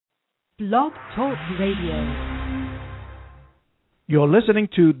Blog Talk Radio. You're listening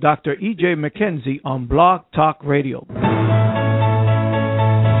to Dr. E.J. McKenzie on Blog Talk Radio.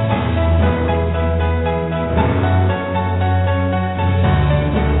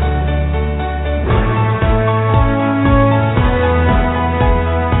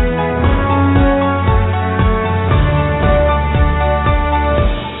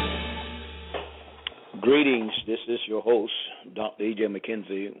 Greetings, this is your host, Dr. E.J.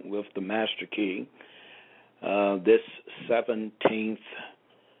 McKenzie, with the Master Key. This 17th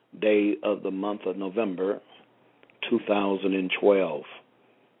day of the month of November, 2012.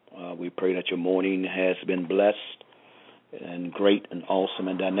 We pray that your morning has been blessed and great and awesome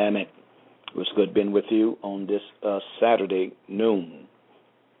and dynamic. It was good being with you on this Saturday noon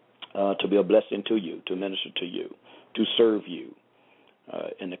to be a blessing to you, to minister to you, to serve you.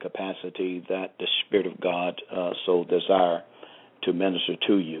 In the capacity that the Spirit of God so desire to minister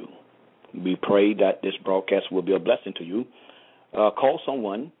to you. We pray that this broadcast will be a blessing to you. Call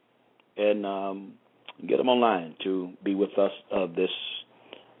someone and get them online to be with us this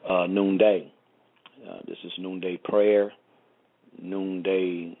noonday. This is noonday prayer,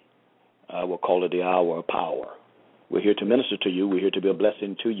 noonday, we'll call it the hour of power. We're here to minister to you. We're here to be a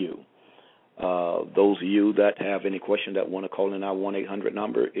blessing to you. Those of you that have any question that want to call in, our 1-800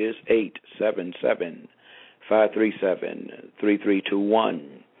 number is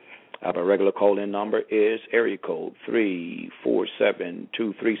 877-537-3321. Our regular call-in number is area code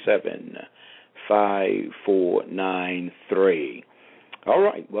 347-237-5493. All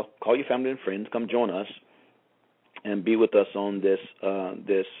right, well, call your family and friends. Come join us and be with us on this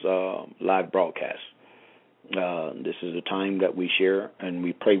live broadcast. This is a time that we share and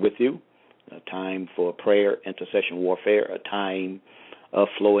we pray with you. A time for prayer, intercession, warfare, a time of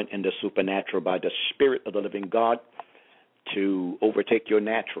flowing in the supernatural by the Spirit of the living God to overtake your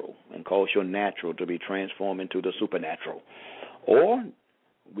natural and cause your natural to be transformed into the supernatural. Or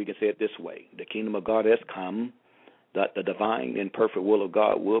we can say it this way: the kingdom of God has come, that the divine and perfect will of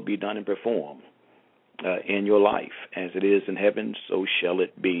God will be done and performed in your life. As it is in heaven, so shall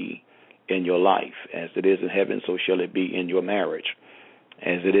it be in your life. As it is in heaven, so shall it be in your marriage.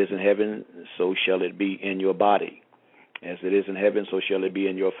 As it is in heaven, so shall it be in your body. As it is in heaven, so shall it be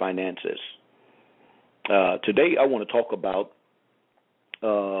in your finances. Today, I want to talk about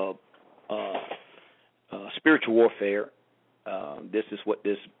spiritual warfare. This is what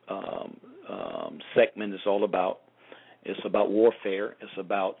this segment is all about. It's about warfare. It's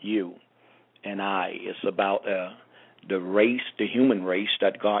about you and I. It's about the race, the human race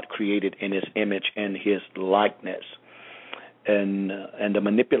that God created in His image and His likeness. And the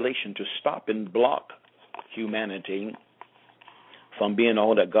manipulation to stop and block humanity from being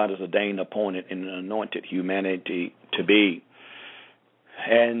all that God has ordained, appointed, and anointed humanity to be.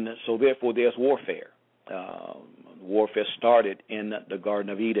 And so, therefore, there's warfare. Warfare started in the Garden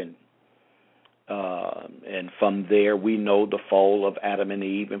of Eden. And from there, we know the fall of Adam and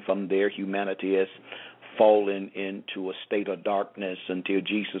Eve. And from there, humanity has fallen into a state of darkness until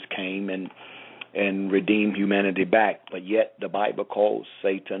Jesus came and redeem humanity back. But yet the Bible calls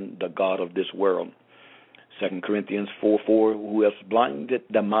Satan the god of this world. 2 Corinthians 4:4, who has blinded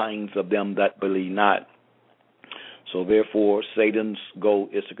the minds of them that believe not. So therefore, Satan's goal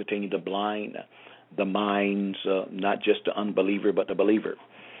is to continue to blind the minds, not just the unbeliever, but the believer.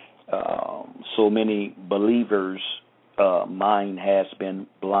 So many believers' mind has been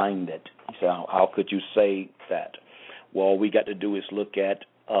blinded. You say, how could you say that? Well, all we got to do is look at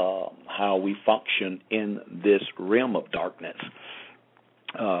how we function in this realm of darkness.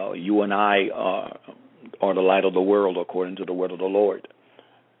 You and I are the light of the world, according to the word of the Lord.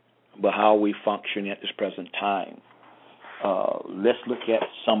 But how we function at this present time. Let's look at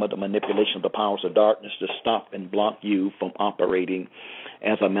some of the manipulation of the powers of darkness to stop and block you from operating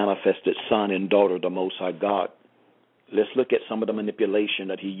as a manifested son and daughter of the Most High God. Let's look at some of the manipulation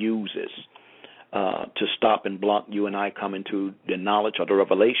that He uses to stop and block you and I coming to the knowledge or the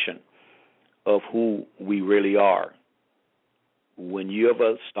revelation of who we really are. When you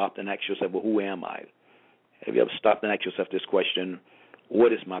ever stopped and asked yourself, well, who am I? Have you ever stopped and asked yourself this question: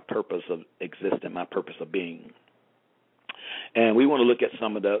 what is my purpose of existing, my purpose of being? And we want to look at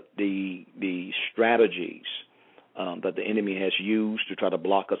some of the strategies that the enemy has used to try to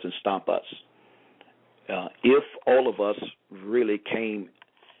block us and stop us. If all of us really came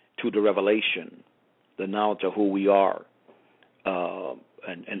to the revelation, the knowledge of who we are,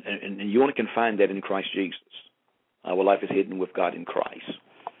 and you only can find that in Christ Jesus. Our life is hidden with God in Christ.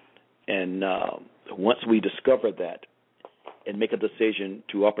 And once we discover that and make a decision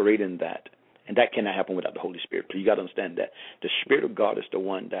to operate in that And that cannot happen without the Holy Spirit. So you got to understand that the Spirit of God is the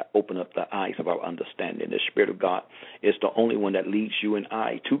one that opens up the eyes of our understanding. The Spirit of God is the only one that leads you and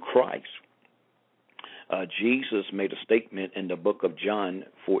I to Christ. Jesus made a statement in the book of John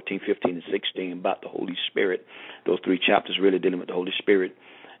 14, 15, and 16 about the Holy Spirit. Those 3 chapters really dealing with the Holy Spirit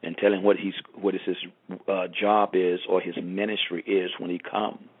and telling what his job is or his ministry is when he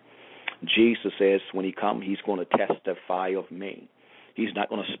comes. Jesus says when he comes, he's going to testify of me. He's not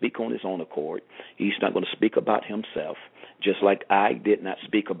going to speak on his own accord. He's not going to speak about himself, just like I did not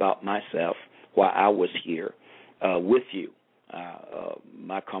speak about myself while I was here with you.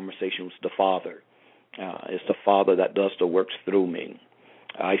 My conversation was the Father. It's the Father that does the works through me.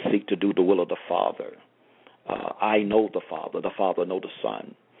 I seek to do the will of the Father. I know the Father knows the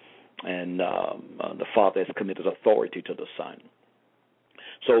Son, and the Father has committed authority to the Son.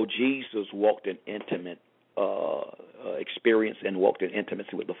 So Jesus walked in intimate experience and walked in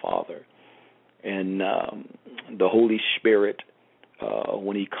intimacy with the Father. And the Holy Spirit,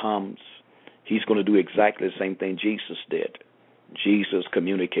 when he comes, he's going to do exactly the same thing Jesus did. Jesus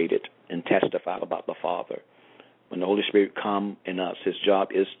communicated and testified about the Father. When the Holy Spirit comes in us, his job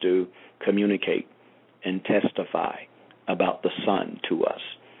is to communicate and testify about the Son to us.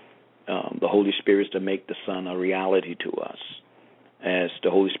 The Holy Spirit is to make the Son a reality to us, as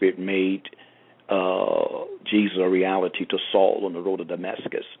the Holy Spirit made Jesus a reality to Saul on the road to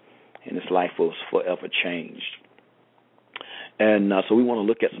Damascus, and his life was forever changed. And so we want to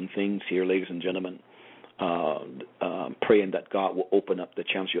look at some things here, ladies and gentlemen, praying that God will open up the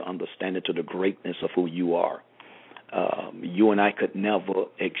chance your understanding to the greatness of who you are. You and I could never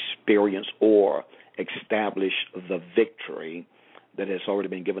experience or establish the victory that has already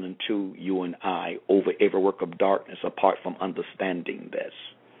been given unto you and I over every work of darkness apart from understanding this.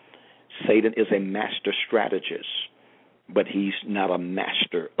 Satan is a master strategist, but he's not a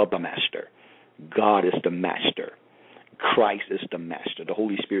master of the master. God is the master. Christ is the master. The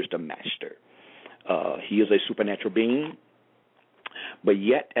Holy Spirit is the master. He is a supernatural being, but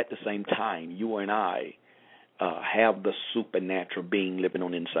yet at the same time, you and I have the supernatural being living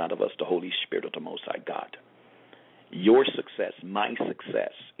on the inside of us, the Holy Spirit of the Most High God. Your success, my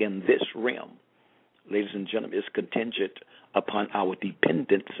success in this realm, ladies and gentlemen, is contingent upon our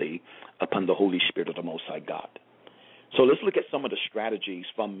dependency upon the Holy Spirit of the Most High God. So let's look at some of the strategies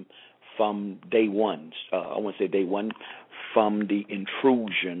from day one. I want to say day one, from the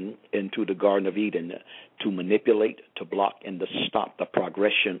intrusion into the Garden of Eden to manipulate, to block, and to stop the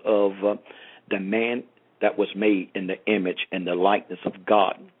progression of the man that was made in the image and the likeness of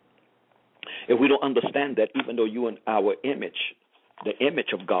God. If we don't understand that, even though you and our image, the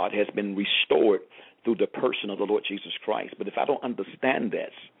image of God, has been restored through the person of the Lord Jesus Christ, but if I don't understand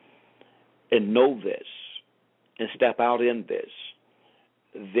this and know this and step out in this,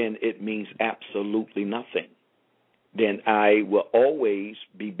 then it means absolutely nothing. Then I will always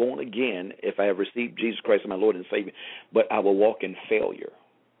be born again if I have received Jesus Christ as my Lord and Savior, but I will walk in failure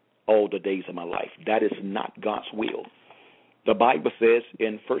all the days of my life. That is not God's will. The Bible says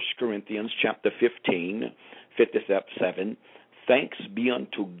in 1 Corinthians chapter 15, 57, thanks be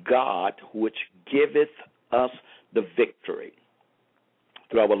unto God which giveth us the victory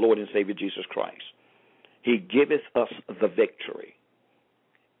through our Lord and Savior Jesus Christ. He giveth us the victory.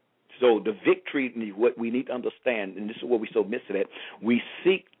 So the victory, what we need to understand, and this is what we so miss it at, we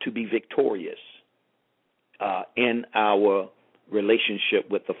seek to be victorious in our relationship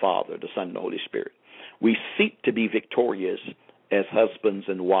with the Father, the Son, and the Holy Spirit. We seek to be victorious as husbands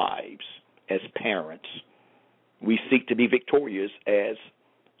and wives, as parents. We seek to be victorious as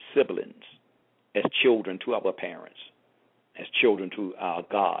siblings, as children to our parents, as children to our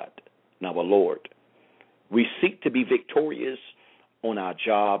God and our Lord. We seek to be victorious on our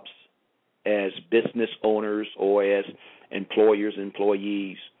jobs as business owners or as employers,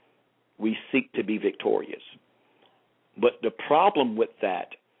 employees. We seek to be victorious. But the problem with that,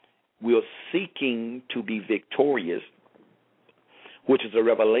 we're seeking to be victorious, which is a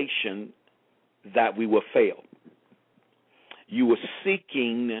revelation that we will fail. You are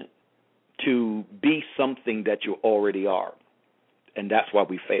seeking to be something that you already are, and that's why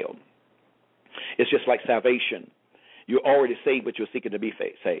we fail. It's just like salvation. You're already saved, but you're seeking to be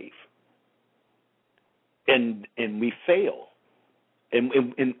saved. And we fail. And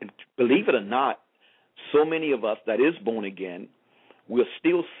believe it or not, so many of us that is born again, we're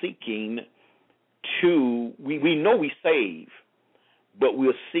still seeking to, we know we save, but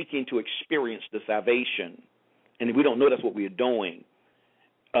we're seeking to experience the salvation. And if we don't know that's what we're doing,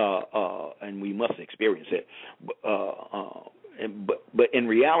 and we must experience it. But in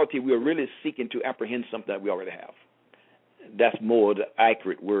reality, we are really seeking to apprehend something that we already have. That's more the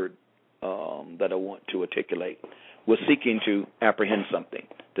accurate word that I want to articulate. We're seeking to apprehend something,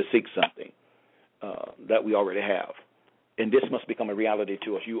 to seek something that we already have. And this must become a reality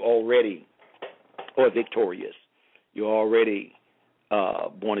to us. You already are victorious. You're already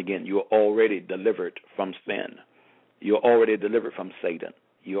born again. You're already delivered from sin. You're already delivered from Satan.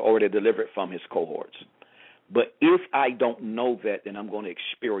 You're already delivered from his cohorts. But if I don't know that, then I'm going to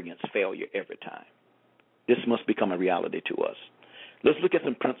experience failure every time. This must become a reality to us. Let's look at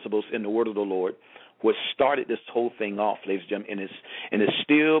some principles in the Word of the Lord, which started this whole thing off, ladies and gentlemen, and is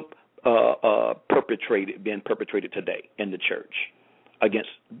still being perpetrated today in the church against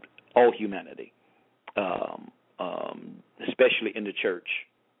all humanity, especially in the church,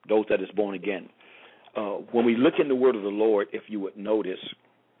 those that is born again. When we look in the Word of the Lord, if you would notice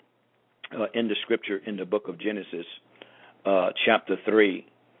in the Scripture in the book of Genesis, chapter 3,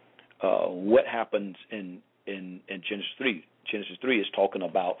 what happens in Genesis 3? Genesis 3 is talking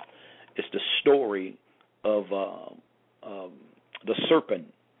about, it's the story of the serpent.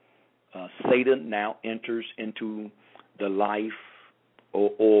 Satan now enters into the life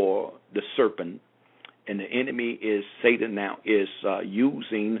or the serpent, and the enemy is Satan now is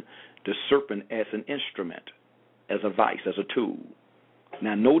using the serpent as an instrument, as a vice, as a tool.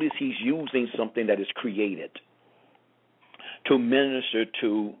 Now notice he's using something that is created to minister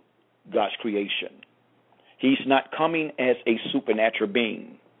to God's creation. He's not coming as a supernatural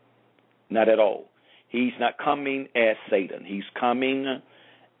being, not at all. He's not coming as Satan. He's coming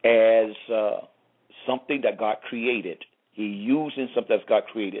as something that God created. He's using something that God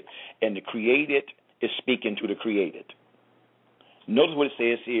created, and the created is speaking to the created. Notice what it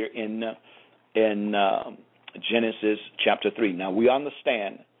says here in Genesis chapter 3. Now, we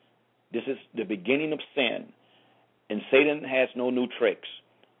understand this is the beginning of sin, and Satan has no new tricks.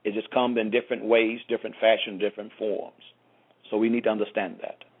 It just comes in different ways, different fashion, different forms. So we need to understand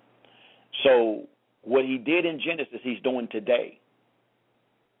that. So what he did in Genesis, he's doing today.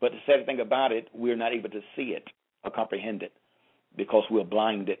 But the sad thing about it, we're not able to see it or comprehend it because we're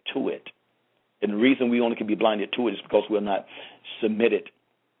blinded to it. And the reason we only can be blinded to it is because we're not submitted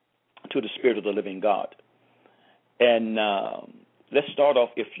to the Spirit of the living God. And let's start off,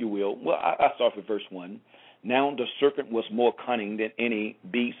 if you will. Well, I'll start with verse 1. Now the serpent was more cunning than any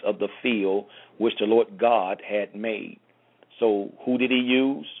beast of the field which the Lord God had made. So who did he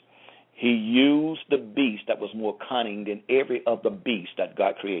use? He used the beast that was more cunning than every other beast that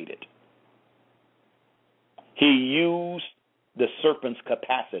God created. He used the serpent's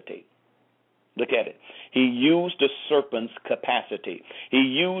capacity. Look at it. He used the serpent's capacity. He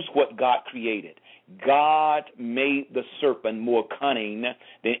used what God created. God made the serpent more cunning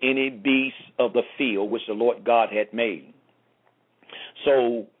than any beast of the field which the Lord God had made.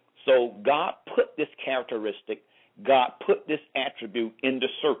 So God put this characteristic, God put this attribute in the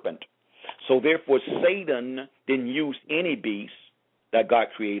serpent. So therefore Satan didn't use any beast that God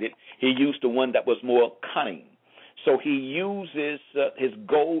created. He used the one that was more cunning. So he uses, his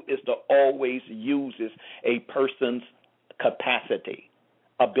goal is to always uses a person's capacity,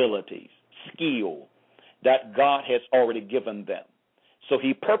 abilities, skill that God has already given them. So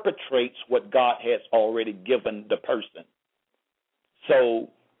he perpetrates what God has already given the person. So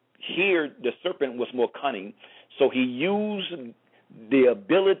here the serpent was more cunning. So he used the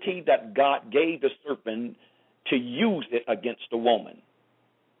ability that God gave the serpent to use it against the woman.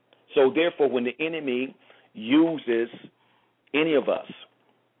 So therefore when the enemy uses any of us,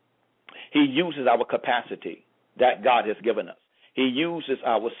 he uses our capacity that God has given us. He uses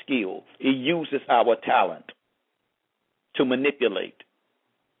our skill. He uses our talent to manipulate,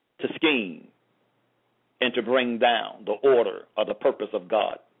 to scheme, and to bring down the order or the purpose of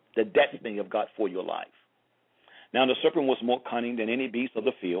God, the destiny of God for your life. Now the serpent was more cunning than any beast of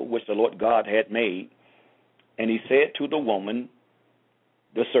the field which the Lord God had made. And he said to the woman,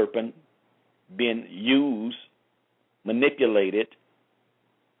 the serpent, being used, manipulated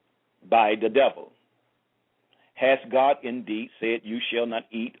by the devil, has God indeed said, you shall not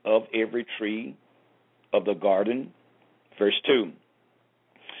eat of every tree of the garden? Verse 2.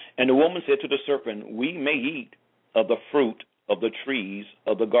 And the woman said to the serpent, we may eat of the fruit of the trees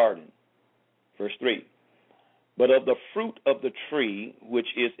of the garden. Verse 3. But of the fruit of the tree which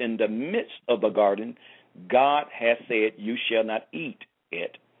is in the midst of the garden, God has said, you shall not eat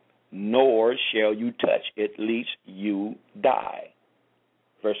it, nor shall you touch it, lest you die.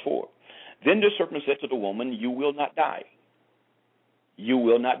 Verse 4. Then the serpent said to the woman, you will not die. You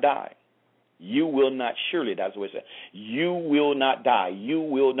will not die. You will not surely, that's what it said. You will not die. You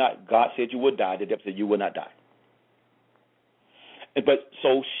will not, God said you will die. The devil said you will not die. But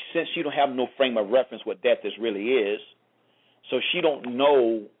so since she don't have no frame of reference what death really is, so she don't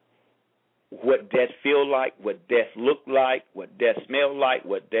know what death feel like, what death look like, what death smell like,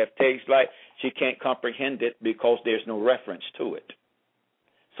 what death tastes like. She can't comprehend it because there's no reference to it.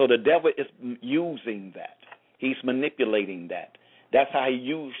 So the devil is using that. He's manipulating that. That's how he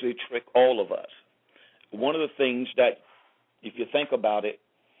usually tricks all of us. One of the things that, if you think about it,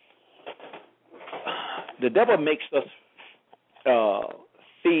 the devil makes us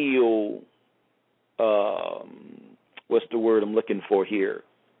feel, what's the word I'm looking for here?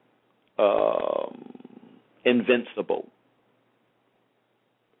 Invincible.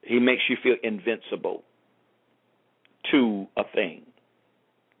 He makes you feel invincible to a thing.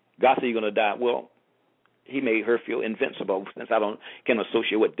 God said you're going to die. Well, he made her feel invincible. Since I can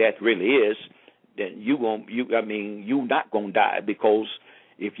associate what death really is, then you're not going to die, because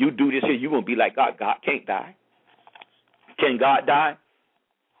if you do this here, you're going to be like God. God can't die. Can God die?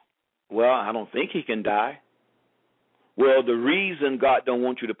 Well, I don't think he can die. Well, the reason God don't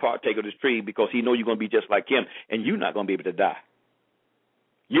want you to partake of this tree because he know you're going to be just like him, and you're not going to be able to die.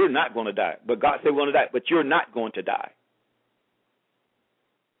 You're not going to die. But God said we're going to die, but you're not going to die.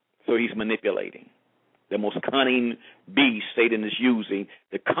 So he's manipulating. The most cunning beast Satan is using,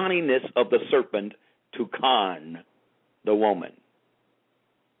 the cunningness of the serpent to con the woman.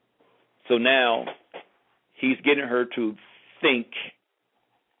 So now he's getting her to think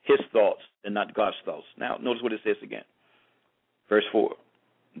his thoughts and not God's thoughts. Now notice what it says again. Verse 4.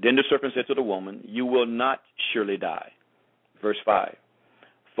 Then the serpent said to the woman, you will not surely die. Verse 5.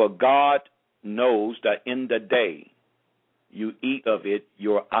 For God knows that in the day you eat of it,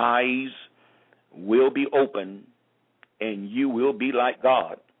 your eyes will be open, and you will be like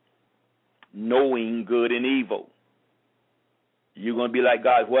God, knowing good and evil. You're going to be like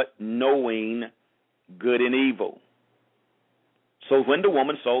God, what? Knowing good and evil. So when the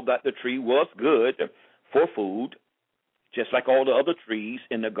woman saw that the tree was good for food, just like all the other trees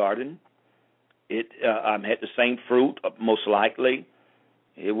in the garden, it had the same fruit, most likely.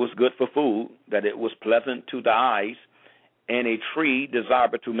 It was good for food, that it was pleasant to the eyes, and a tree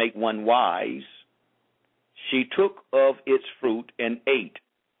desirable to make one wise. She took of its fruit and ate.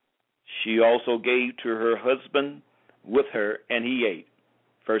 She also gave to her husband with her, and he ate.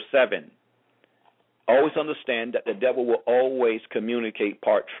 Verse 7. Always understand that the devil will always communicate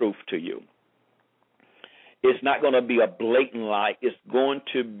part truth to you. It's not going to be a blatant lie. It's going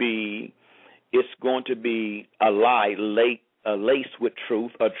to be a lie laced with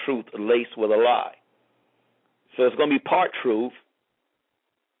truth, a truth laced with a lie. So it's going to be part truth,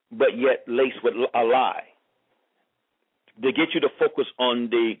 but yet laced with a lie, to get you to focus on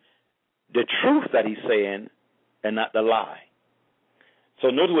the truth that he's saying and not the lie. So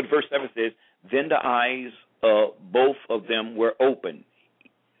notice what verse 7 says, then the eyes of both of them were open.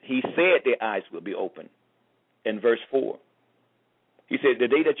 He said their eyes will be open. In verse 4, he said, the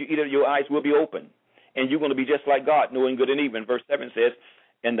day that you eat it, your eyes will be open, and you're going to be just like God, knowing good and evil. And verse 7 says,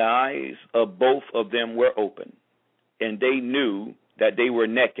 and the eyes of both of them were open, and they knew that they were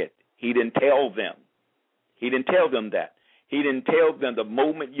naked. He didn't tell them. He didn't tell them that. He didn't tell them the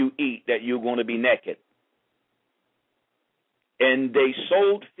moment you eat that you're going to be naked. And they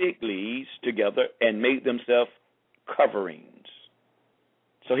sewed fig leaves together and made themselves coverings.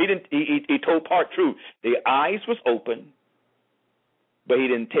 So he told part truth. Their eyes was open, but he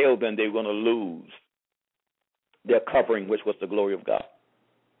didn't tell them they were going to lose their covering, which was the glory of God.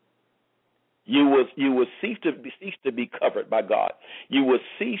 You will cease to be covered by God. You will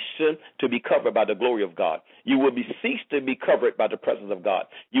cease to be covered by the glory of God. You will cease to be covered by the presence of God.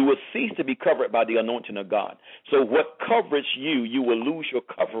 You will cease to be covered by the anointing of God. So what covers you will lose your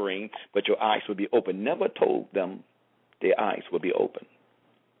covering, but your eyes will be open. Never told them their eyes will be open.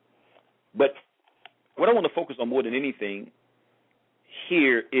 But what I want to focus on more than anything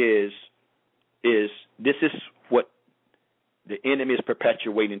here is this is what the enemy is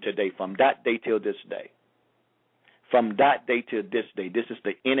perpetuating today, from that day till this day. From that day till this day. This is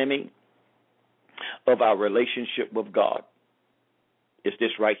the enemy of our relationship with God. It's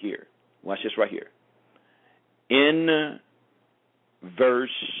this right here. Watch this right here. In verse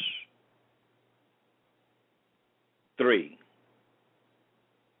 3.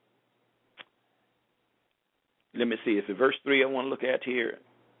 Let me see. It's verse 3 I want to look at here.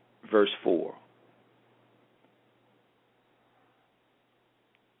 Verse 4.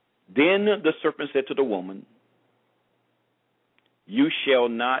 Then the serpent said to the woman, you shall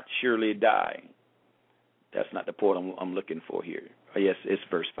not surely die. That's not the part I'm looking for here. Oh, yes, it's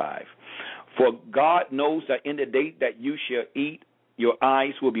verse 5. For God knows that in the day that you shall eat, your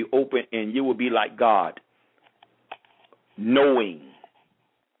eyes will be open and you will be like God, knowing,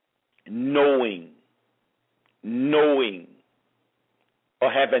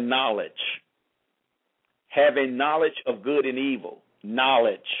 or having knowledge having knowledge of good and evil.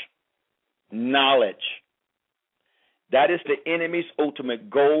 Knowledge. That is the enemy's ultimate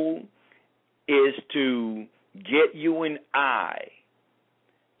goal, is to get you and I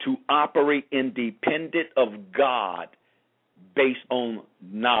to operate independent of God based on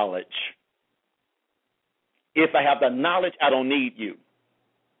knowledge. If I have the knowledge, I don't need you.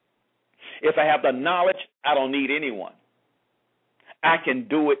 If I have the knowledge, I don't need anyone. I can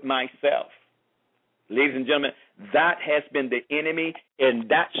do it myself. Ladies and gentlemen, that has been the enemy, and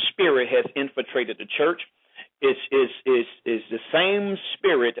that spirit has infiltrated the church. It's the same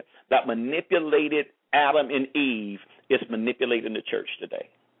spirit that manipulated Adam and Eve is manipulating the church today.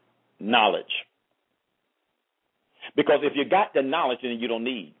 Knowledge. Because if you got the knowledge, then you don't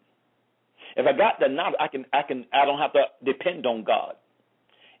need. If I got the knowledge, I don't have to depend on God.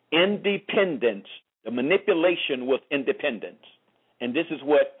 Independence, the manipulation with independence, and this is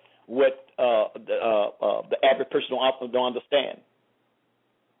what the average person don't understand.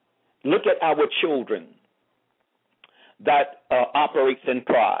 Look at our children that operates in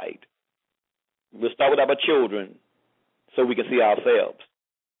pride. We'll start with our children so we can see ourselves.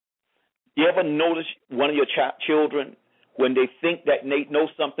 You ever notice one of your children, when they think that they know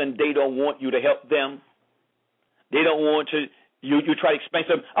something, they don't want you to help them? They don't want to, you try to explain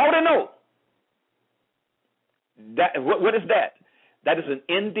to them, I already know. What is that? That is an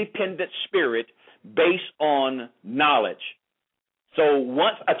independent spirit based on knowledge. So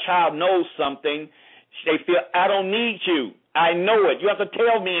once a child knows something, they feel, I don't need you. I know it. You have to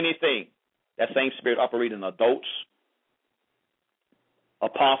tell me anything. That same spirit operates in adults,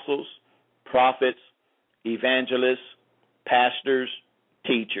 apostles, prophets, evangelists, pastors,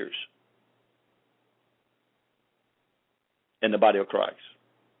 teachers in the body of Christ.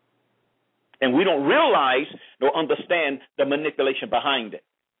 And we don't realize nor understand the manipulation behind it.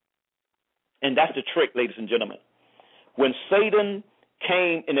 And that's the trick, ladies and gentlemen. When Satan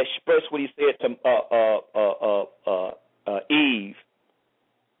came and expressed what he said to Eve,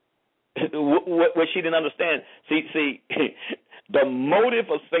 what she didn't understand. See, the motive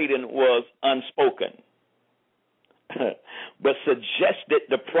of Satan was unspoken, but suggested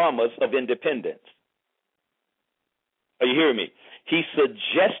the promise of independence. Are you hearing me? He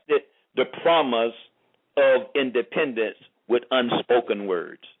suggested the promise of independence with unspoken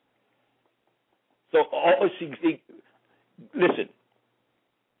words. So, listen.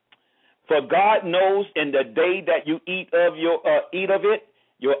 For God knows in the day that you eat of it,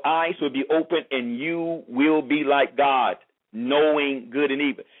 your eyes will be open and you will be like God, knowing good and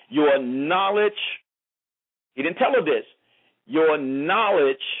evil. Your knowledge, he didn't tell her this, your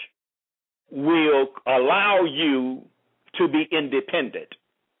knowledge will allow you to be independent.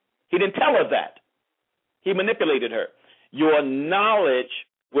 He didn't tell her that. He manipulated her. Your knowledge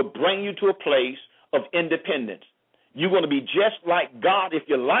will bring you to a place of independence. You're going to be just like God. If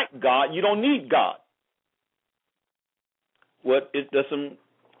you're like God, you don't need God. The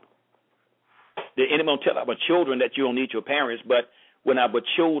enemy will tell our children that you don't need your parents, but when our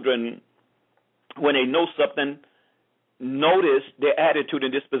children, when they know something, notice their attitude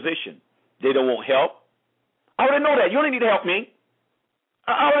and disposition. They don't want help. I already know that. You don't need to help me.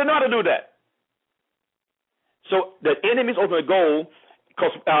 I already know how to do that. So the enemy's ultimate goal,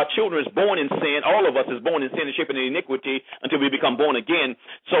 because our children is born in sin, all of us is born in sin and shaping in iniquity until we become born again.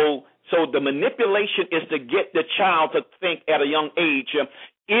 So the manipulation is to get the child to think at a young age,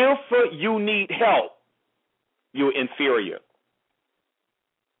 if you need help, you're inferior.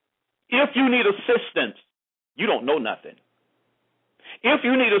 If you need assistance, you don't know nothing. If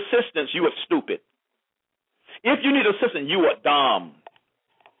you need assistance, you are stupid. If you need assistance, you are dumb.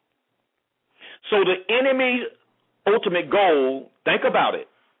 So the enemy's ultimate goal, think about it,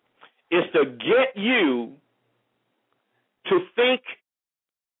 is to get you to think,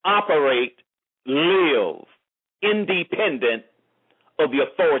 operate, live independent of the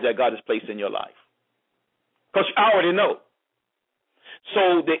authority that God has placed in your life. Because I already know.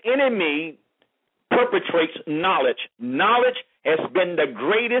 So the enemy perpetrates knowledge. Knowledge has been the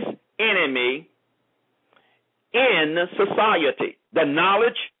greatest enemy in society. The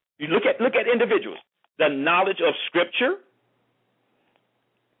knowledge, you look at individuals, the knowledge of Scripture.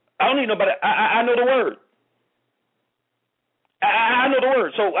 I don't need nobody. I know the Word. I know the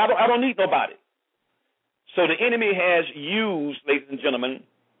Word, so I don't need nobody. So the enemy has used, ladies and gentlemen,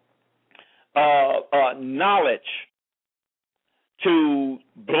 knowledge to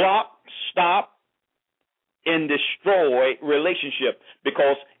block, stop, and destroy relationship,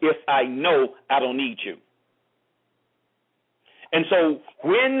 because if I know, I don't need you. And so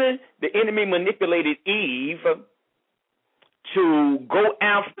when the enemy manipulated Eve to go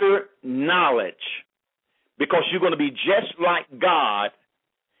after knowledge, because you're going to be just like God.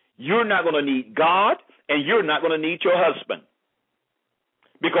 You're not going to need God, and you're not going to need your husband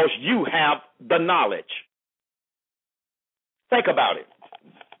because you have the knowledge. Think about it.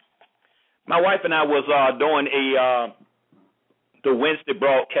 My wife and I was doing the Wednesday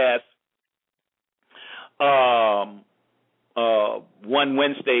broadcast one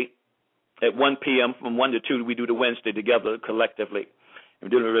Wednesday at 1 p.m. from 1 to 2. We do the Wednesday together collectively. We're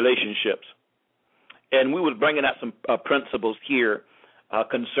doing relationships. And we were bringing out some principles here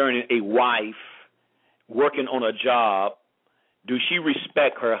concerning a wife working on a job. Do she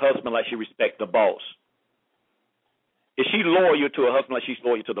respect her husband like she respects the boss? Is she loyal to her husband like she's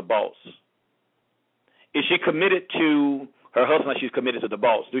loyal to the boss? Is she committed to her husband like she's committed to the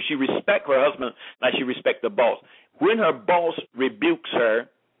boss? Does she respect her husband like she respects the boss? When her boss rebukes her,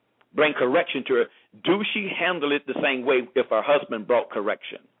 bring correction to her, do she handle it the same way if her husband brought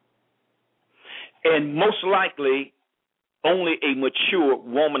correction? And most likely, only a mature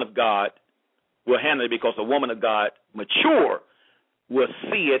woman of God will handle it, because a woman of God, mature, will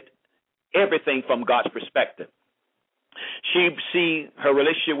see it, everything from God's perspective. She see her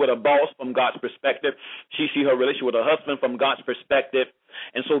relationship with her boss from God's perspective. She see her relationship with her husband from God's perspective.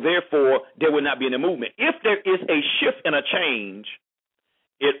 And so, therefore, there will not be any movement. If there is a shift and a change,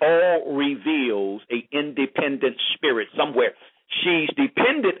 it all reveals an independent spirit somewhere. She's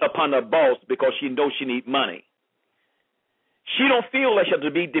dependent upon her boss because she knows she needs money. She don't feel like she has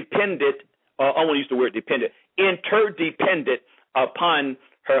to be dependent, I want to use the word dependent, interdependent upon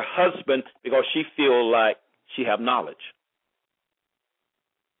her husband because she feels like she have knowledge.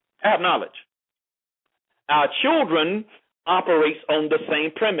 I have knowledge. Our children operates on the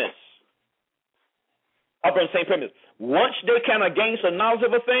same premise. Once they kind of gain some knowledge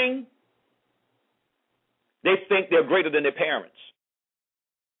of a thing, they think they're greater than their parents.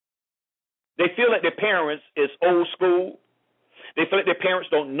 They feel like their parents is old school. They feel like their parents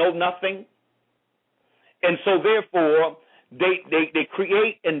don't know nothing. And so, therefore, they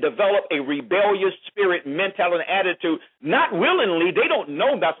create and develop a rebellious spirit, mentality, and attitude. Not willingly, they don't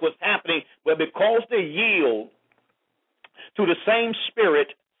know that's what's happening, but because they yield to the same spirit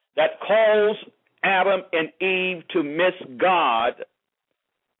that caused Adam and Eve to miss God,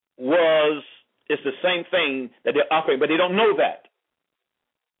 it's the same thing that they're operating, but they don't know that.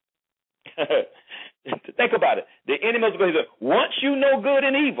 Think about it. The enemy is going to say, once you know good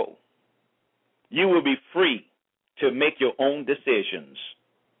and evil, you will be free to make your own decisions.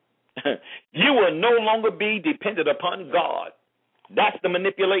 You will no longer be dependent upon God. That's the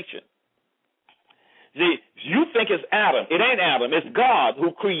manipulation. See, you think it's Adam. It ain't Adam. It's God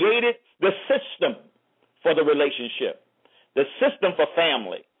who created the system for the relationship, the system for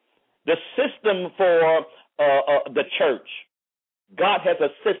family, the system for the church. God has a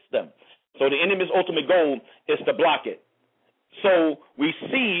system. So the enemy's ultimate goal is to block it. So we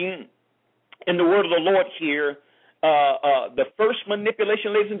see in the word of the Lord here, the first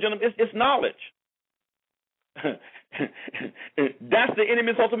manipulation, ladies and gentlemen, is knowledge. That's the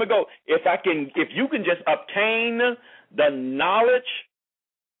enemy's ultimate goal. If you can just obtain the knowledge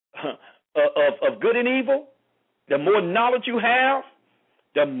of good and evil, the more knowledge you have,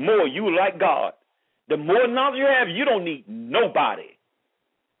 the more you like God. The more knowledge you have, you don't need nobody.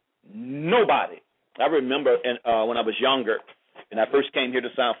 Nobody. I remember when I was younger, and I first came here to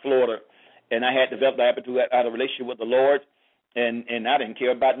South Florida, and I had developed the habit to have a relationship with the Lord, and I didn't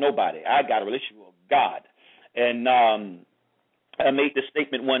care about nobody. I got a relationship with God. And I made this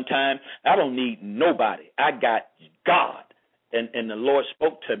statement one time, I don't need nobody. I got God. And the Lord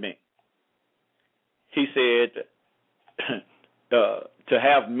spoke to me. He said, to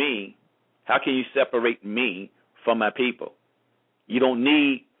have me, how can you separate me from my people? You don't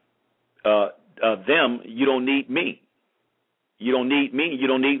need them. You don't need me. You don't need me. You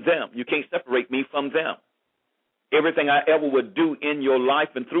don't need them. You can't separate me from them. Everything I ever would do in your life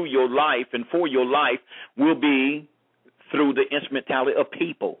and through your life and for your life will be through the instrumentality of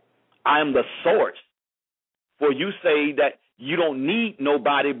people. I am the source. For you say that you don't need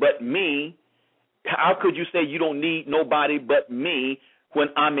nobody but me. How could you say you don't need nobody but me when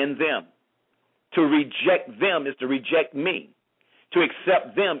I'm in them? To reject them is to reject me. To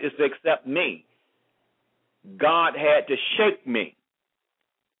accept them is to accept me. God had to shake me.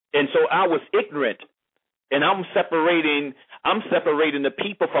 And so I was ignorant. And I'm separating the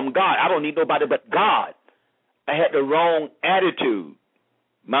people from God. I don't need nobody but God. I had the wrong attitude.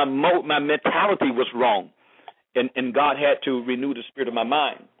 My mentality was wrong. And God had to renew the spirit of my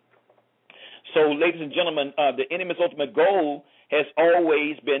mind. So, ladies and gentlemen, the enemy's ultimate goal has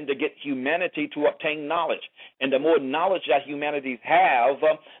always been to get humanity to obtain knowledge. And the more knowledge that humanity have,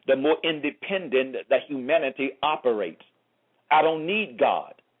 the more independent that humanity operates. I don't need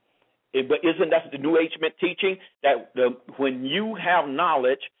God. But isn't that the New Age teaching? That when you have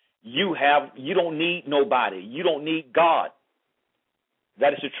knowledge, you don't need nobody. You don't need God.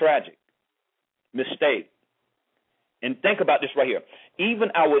 That is a tragic mistake. And think about this right here. Even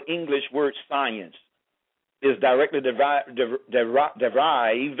our English word science is directly derived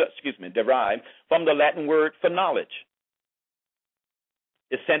from the Latin word for knowledge.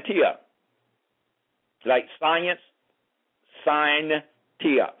 It's scientia, like science,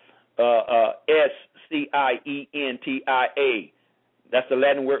 scientia, scientia. That's the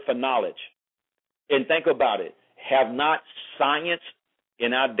Latin word for knowledge. And think about it. Have not science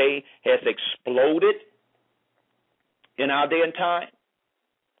in our day has exploded in our day and time?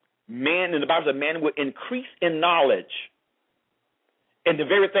 Man, in the Bible says, man will increase in knowledge. And the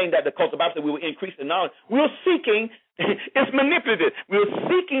very thing that the Bible says we will increase in knowledge, we're seeking, it's manipulative. We're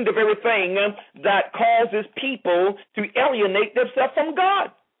seeking the very thing that causes people to alienate themselves from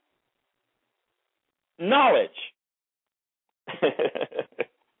God. Knowledge.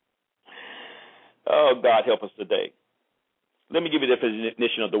 Oh, God, help us today. Let me give you the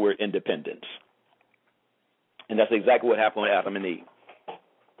definition of the word independence. And that's exactly what happened with Adam and Eve.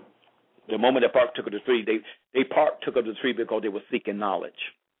 The moment they partook of the tree, they partook of the tree because they were seeking knowledge.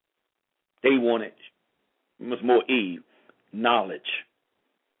 They wanted, it was more Eve, knowledge.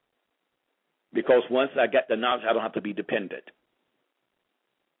 Because once I get the knowledge, I don't have to be dependent.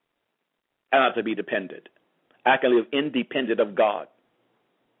 I don't have to be dependent. I can live independent of God.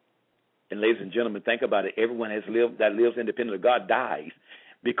 And ladies and gentlemen, think about it. Everyone that lives independent of God dies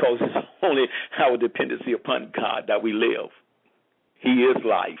because it's only our dependency upon God that we live. He is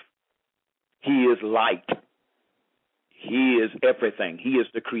life. He is light. He is everything. He is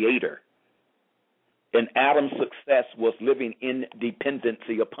the creator. And Adam's success was living in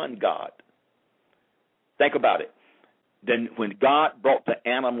dependency upon God. Think about it. Then when God brought the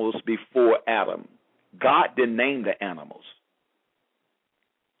animals before Adam, God didn't name the animals.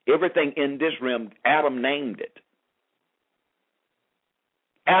 Everything in this realm, Adam named it.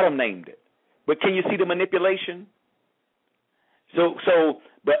 Adam named it. But can you see the manipulation?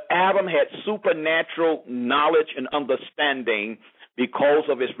 But Adam had supernatural knowledge and understanding because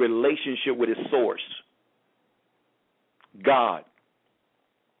of his relationship with his source, God.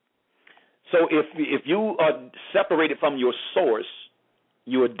 So if you are separated from your source,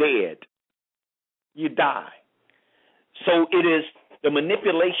 you are dead. You die. So it is the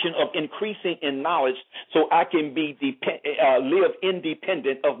manipulation of increasing in knowledge so I can be live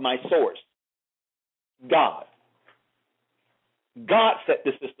independent of my source, God. God set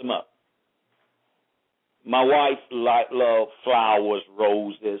this system up. My wife loves flowers,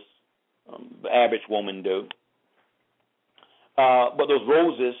 roses. The average woman do. But those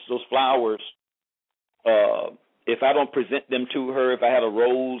roses, those flowers, if I don't present them to her, if I had a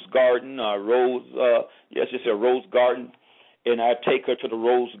rose garden, a rose garden, and I take her to the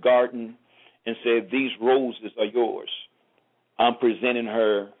rose garden and say, these roses are yours, I'm presenting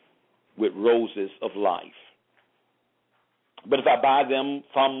her with roses of life. But if I buy them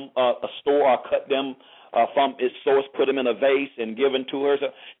from a store or cut them from its source, put them in a vase and give them to her, so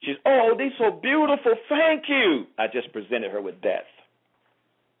she's, oh, they're so beautiful, thank you. I just presented her with death.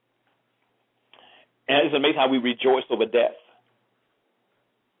 And it's amazing how we rejoice over death.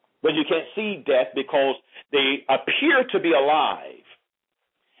 But you can't see death because they appear to be alive.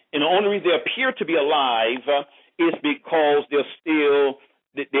 And the only reason they appear to be alive is because they're still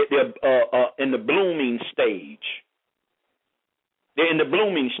in the blooming stage. They're in the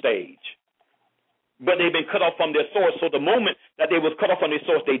blooming stage. But they've been cut off from their source. So the moment that they was cut off from their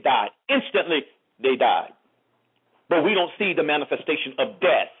source, they died. Instantly, they died. But we don't see the manifestation of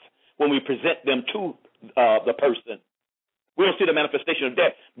death when we present them to the person. We don't see the manifestation of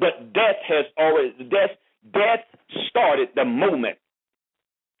death. But death started the moment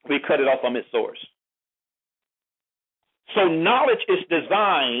we cut it off from its source. So knowledge is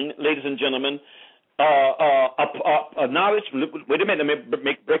designed, ladies and gentlemen, knowledge, wait a minute, let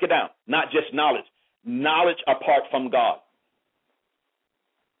me break it down. Not just knowledge. Knowledge apart from God.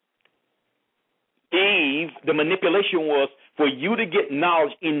 Eve, the manipulation was for you to get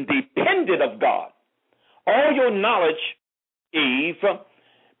knowledge independent of God. All your knowledge, Eve,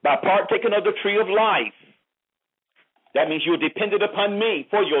 by partaking of the tree of life, that means you're dependent upon me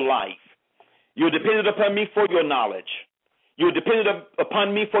for your life. You're dependent upon me for your knowledge. You're dependent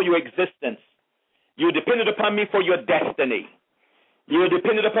upon me for your existence. You're dependent upon me for your destiny. You're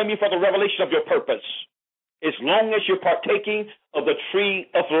dependent upon me for the revelation of your purpose. as long as you're partaking of the tree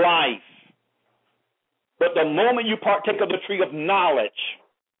of life. But the moment you partake of the tree of knowledge,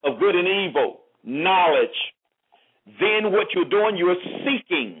 of good and evil, knowledge, then what you're doing, you're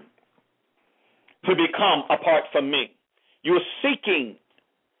seeking to become apart from me. You're seeking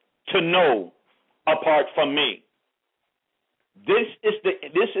to know apart from me. This is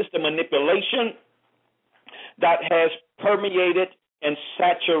the manipulation that has permeated and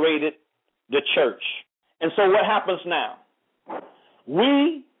saturated the church. And so what happens now?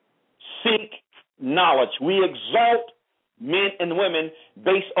 We seek knowledge. We exalt men and women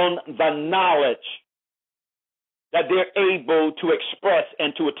based on the knowledge that they're able to express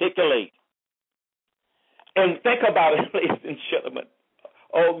and to articulate. And think about it, ladies and gentlemen.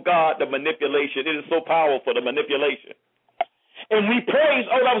 Oh, God, the manipulation. It is so powerful, the manipulation. And we praise,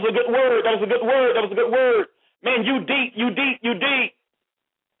 oh, that was a good word. That was a good word. That was a good word. Man, you deep, you deep, you deep.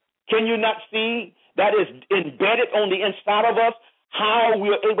 Can you not see that is embedded on the inside of us? How we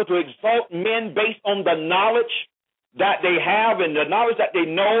are able to exalt men based on the knowledge that they have and the knowledge that they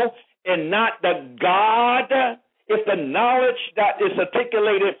know, and not the God. If the knowledge that is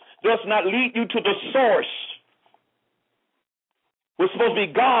articulated does not lead you to the source, which is supposed to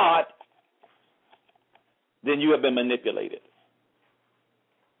be God, then you have been manipulated.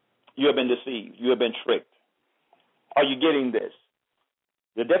 You have been deceived. You have been tricked. Are you getting this?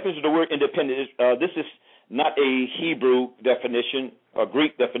 The definition of the word independent is, this is not a Hebrew definition or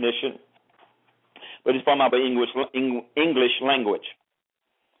Greek definition, but it's from our English language.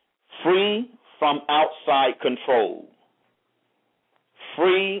 Free from outside control.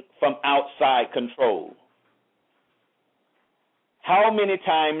 Free from outside control. How many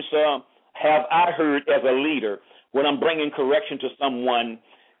times have I heard as a leader, when I'm bringing correction to someone,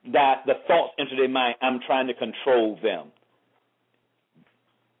 that the thoughts enter their mind, I'm trying to control them?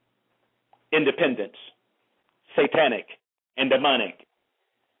 Independence, satanic, and demonic.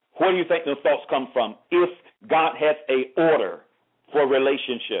 Where do you think those thoughts come from? If God has an order for a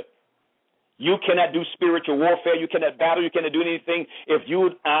relationship, you cannot do spiritual warfare. You cannot battle. You cannot do anything if you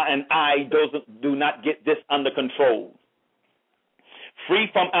and I do not get this under control. Free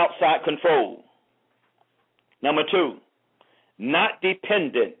from outside control. Number 2, not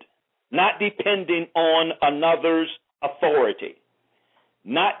dependent, not depending on another's authority.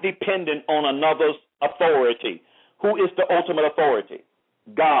 Not dependent on another's authority. Who is the ultimate authority?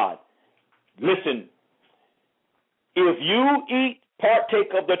 God. Listen, if you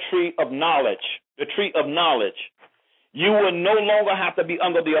partake of the tree of knowledge, you will no longer have to be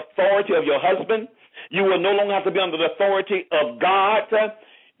under the authority of your husband. You will no longer have to be under the authority of God.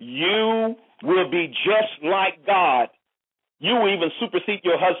 You will be just like God. You will even supersede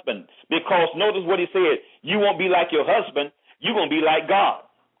your husband, because notice what he said. You won't be like your husband. You're going to be like God.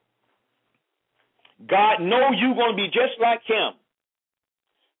 God knows you're going to be just like him.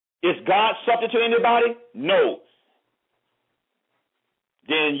 Is God subject to anybody? No.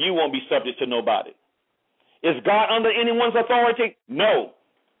 Then you won't be subject to nobody. Is God under anyone's authority? No.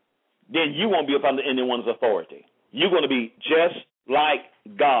 Then you won't be up under anyone's authority. You're going to be just like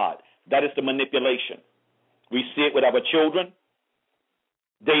God. That is the manipulation. We see it with our children.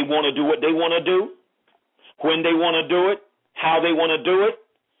 They want to do what they want to do, when they want to do it, how they want to do it.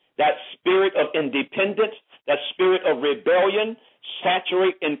 That spirit of independence, that spirit of rebellion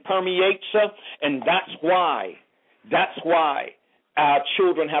saturates and permeates, and that's why our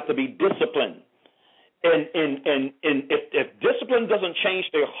children have to be disciplined. And if discipline doesn't change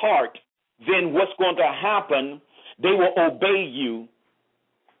their heart, then what's going to happen? They will obey you,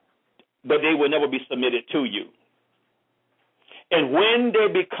 but they will never be submitted to you. And when they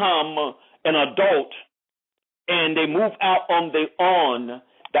become an adult and they move out on their own,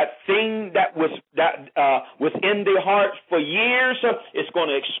 that thing that was in their heart for years is going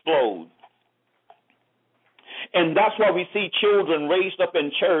to explode. And that's why we see children raised up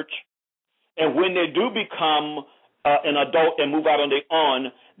in church, and when they do become an adult and move out on their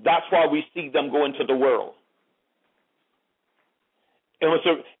own, that's why we see them go into the world.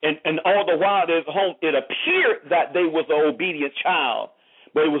 And all the while there's home, it appeared that they was an obedient child,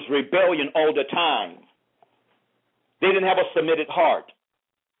 but it was rebellion all the time. They didn't have a submitted heart.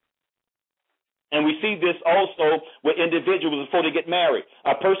 And we see this also with individuals before they get married.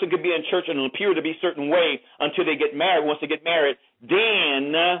 A person could be in church and appear to be a certain way until they get married. Once they get married,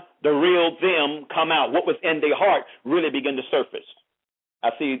 then the real them come out. What was in their heart really begin to surface. I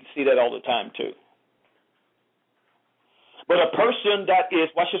see that all the time too. But a person that is,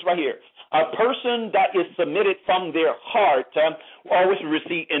 watch this right here, a person that is submitted from their heart always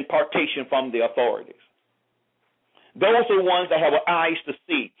receive impartation from the authorities. Those are ones that have eyes to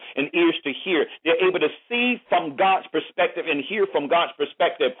see and ears to hear. They're able to see God's perspective and hear from God's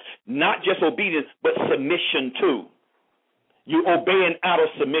perspective, not just obedience, but submission too. You obeying out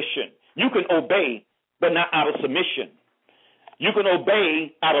of submission. You can obey, but not out of submission. You can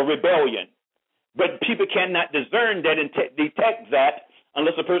obey out of rebellion. But people cannot discern that and detect that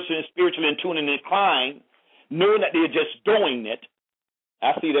unless a person is spiritually in tune and inclined, knowing that they're just doing it.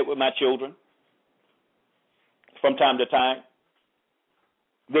 I see that with my children from time to time.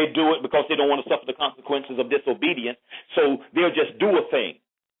 They do it because they don't want to suffer the consequences of disobedience. So they'll just do a thing.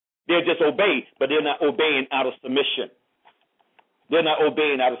 They'll just obey, but they're not obeying out of submission. They're not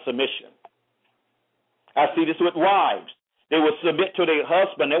obeying out of submission. I see this with wives. They will submit to their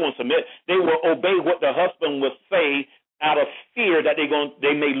husband. They won't submit. They will obey what the husband will say out of fear that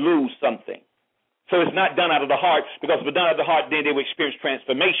they may lose something. So it's not done out of the heart, because if it's done out of the heart, then they will experience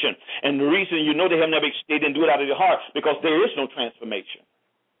transformation. And the reason you know they didn't do it out of the heart, because there is no transformation.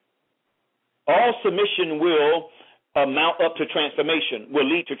 All submission will amount up to transformation, will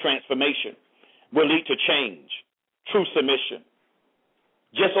lead to transformation, will lead to change. True submission.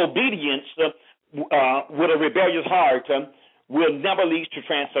 Just obedience with a rebellious heart will never lead to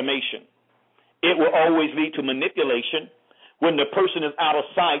transformation. It will always lead to manipulation. When the person is out of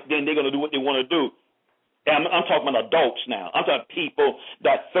sight, then they're going to do what they want to do. And I'm talking about adults now. I'm talking people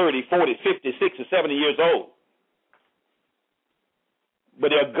that 30, 40, 50, 60, 70 years old. But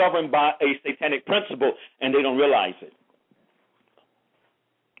they're governed by a satanic principle, and they don't realize it.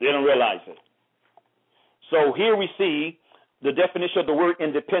 They don't realize it. So here we see the definition of the word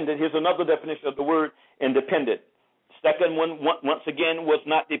independent. Here's another definition of the word independent. Second one, once again, was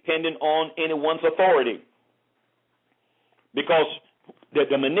not dependent on anyone's authority. Because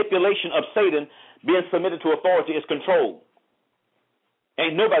the manipulation of Satan being submitted to authority is control.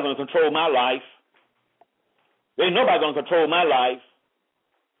 Ain't nobody going to control my life. Ain't nobody going to control my life.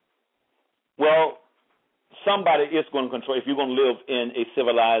 Well, somebody is going to control. If you're going to live in a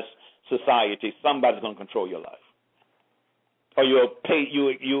civilized society, somebody's going to control your life. Or you will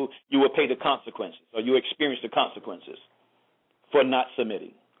pay the consequences, or you experience the consequences for not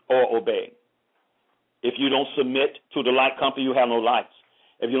submitting or obeying. If you don't submit to the light company, you have no lights.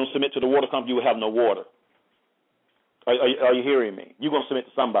 If you don't submit to the water company, you will have no water. Are you hearing me? You're going to submit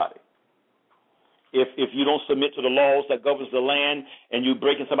to somebody. If you don't submit to the laws that governs the land, and you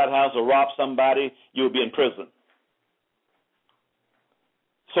break in somebody's house or rob somebody, you'll be in prison.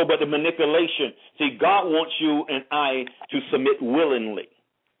 So, but the manipulation, see, God wants you and I to submit willingly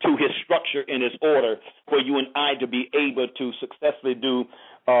to his structure and his order for you and I to be able to successfully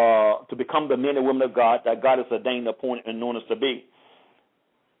to become the men and women of God that God has ordained, appointed, and known us to be.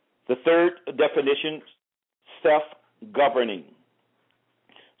 The third definition, self-governing.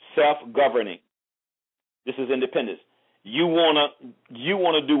 Self-governing. This is independence. You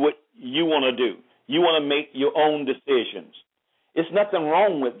wanna do what you want to do. You want to make your own decisions. It's nothing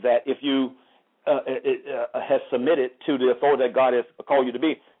wrong with that if you have submitted to the authority that God has called you to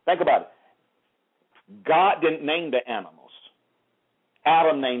be. Think about it. God didn't name the animals.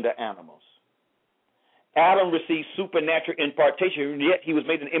 Adam named the animals. Adam received supernatural impartation, yet he was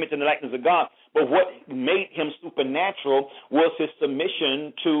made in the image and the likeness of God. But what made him supernatural was his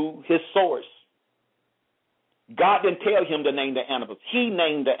submission to his source. God didn't tell him to name the animals. He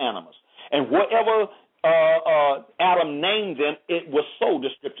named the animals. And whatever Adam named them, it was so, the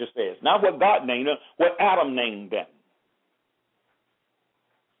scripture says. Not what God named them, what Adam named them.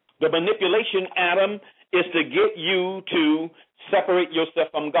 The manipulation, Adam, is to get you to separate yourself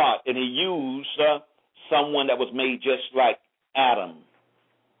from God. And he used someone that was made just like Adam,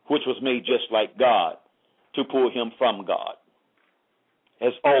 which was made just like God, to pull him from God.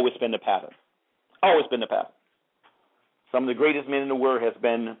 Has always been the pattern. Always been the pattern. Some of the greatest men in the world has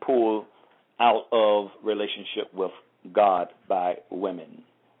been pulled out of relationship with God by women.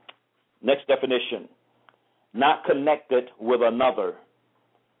 Next definition, not connected with another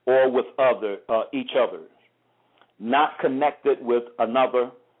or with each other. Not connected with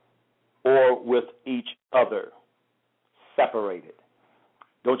another or with each other. Separated.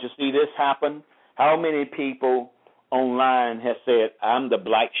 Don't you see this happen? How many people online have said, I'm the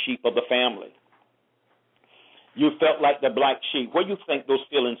black sheep of the family? You felt like the black sheep. Where do you think those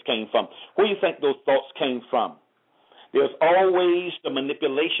feelings came from? Where do you think those thoughts came from? There's always the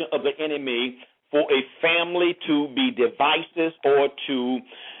manipulation of the enemy for a family to be divisive or to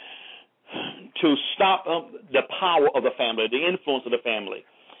stop the power of the family, the influence of the family.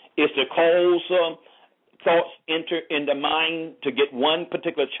 It's to cause thoughts enter in the mind to get one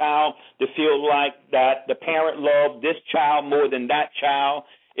particular child to feel like that the parent loved this child more than that child.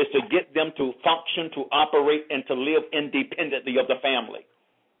 Is to get them to function, to operate, and to live independently of the family.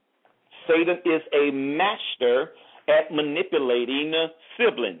 Satan is a master at manipulating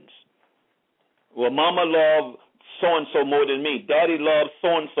siblings. Well, mama loves so-and-so more than me. Daddy loves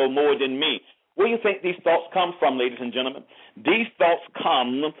so-and-so more than me. Where do you think these thoughts come from, ladies and gentlemen? These thoughts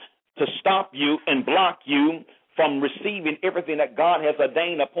come to stop you and block you from receiving everything that God has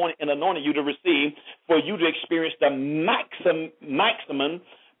ordained, appointed, and anointed you to receive for you to experience the maximum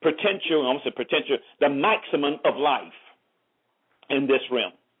potential, the maximum of life in this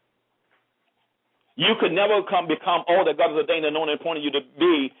realm. You could never become all that God has ordained and anointed and appointed you to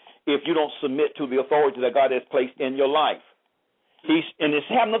be if you don't submit to the authority that God has placed in your life. And it's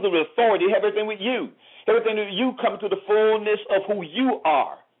having nothing with authority, it has everything with you. Everything with you comes to the fullness of who you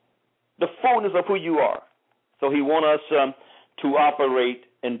are. The fullness of who you are. So he wants us to operate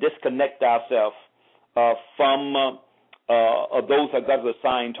and disconnect ourselves from those that God has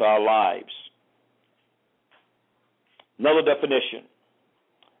assigned to our lives. Another definition,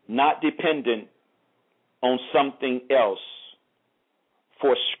 not dependent on something else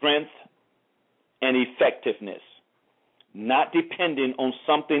for strength and effectiveness. Not depending on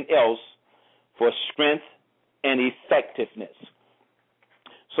something else for strength and effectiveness.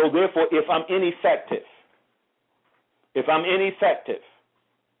 So therefore, if I'm ineffective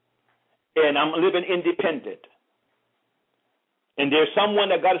and I'm living independent, and there's someone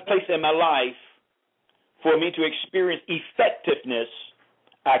that God has placed in my life for me to experience effectiveness,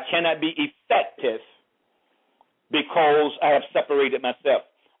 I cannot be effective because I have separated myself.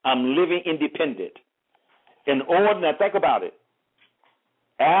 I'm living independent. In order, now think about it,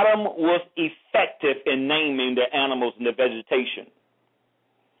 Adam was effective in naming the animals and the vegetation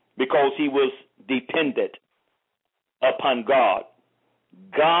because he was dependent upon God.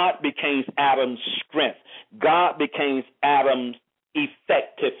 God became Adam's strength. God became Adam's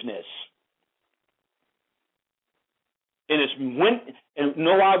effectiveness. And you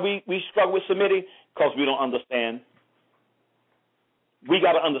know why we struggle with submitting? Because we don't understand. We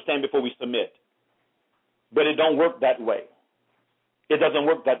got to understand before we submit. But it don't work that way. It doesn't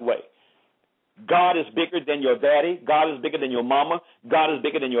work that way. God is bigger than your daddy. God is bigger than your mama. God is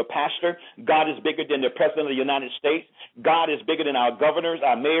bigger than your pastor. God is bigger than the president of the United States. God is bigger than our governors,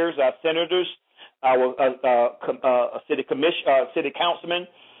 our mayors, our senators, our city councilmen,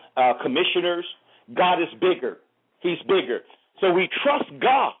 commissioners. God is bigger. He's bigger. So we trust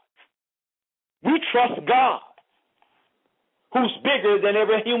God. We trust God, who's bigger than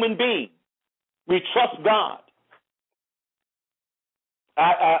every human being. We trust God.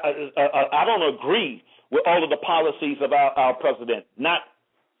 I don't agree with all of the policies of our president. Not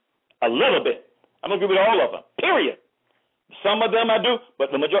a little bit. I don't agree with all of them, period. Some of them I do,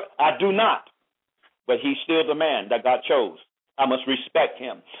 but the majority I do not. But he's still the man that God chose. I must respect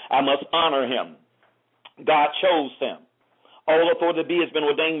him. I must honor him. God chose him. All authority to be has been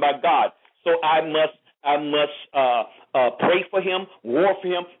ordained by God. So I must pray for him, war for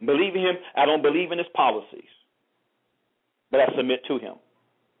him, believe in him. I don't believe in his policies, but I submit to him.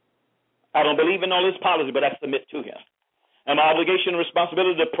 I don't believe in all his policies, but I submit to him. And my obligation and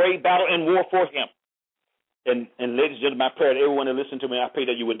responsibility to pray, battle, and war for him. And ladies and gentlemen, my prayer to everyone that listen to me, I pray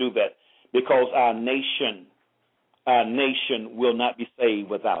that you would do that, because our nation will not be saved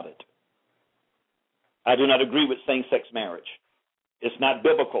without it. I do not agree with same-sex marriage. It's not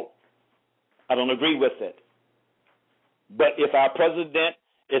biblical. I don't agree with it. But if our president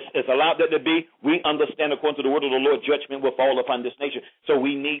is allowed that to be, we understand according to the word of the Lord, judgment will fall upon this nation. So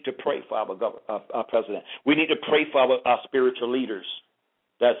we need to pray for our president. We need to pray for our spiritual leaders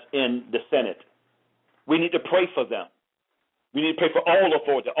that's in the Senate. We need to pray for them. We need to pray for all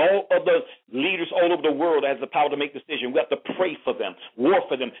authority, all of the leaders all over the world that has the power to make decisions. We have to pray for them, war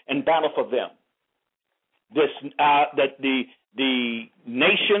for them, and battle for them. That the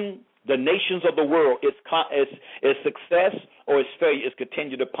nations of the world, its success or its failure is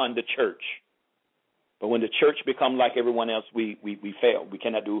contingent upon the church. But when the church becomes like everyone else, we fail. We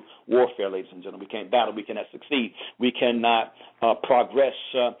cannot do warfare, ladies and gentlemen. We can't battle. We cannot succeed. We cannot progress,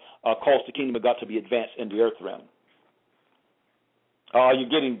 cause the kingdom of God to be advanced in the earth realm. Are you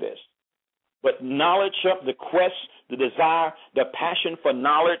getting this? But knowledge, the quest, the desire, the passion for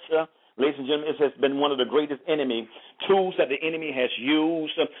knowledge, ladies and gentlemen, it has been one of the greatest tools that the enemy has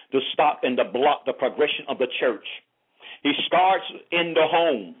used to stop and to block the progression of the church. He starts in the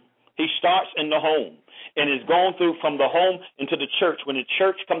home. And it's gone through from the home into the church. When the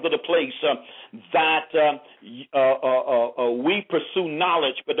church comes to the place that we pursue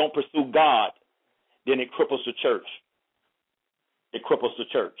knowledge but don't pursue God, then it cripples the church. It cripples the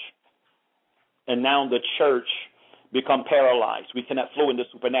church. And now the church become paralyzed. We cannot flow in the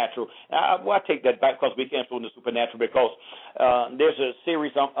supernatural. I take that back because we can't flow in the supernatural because there's a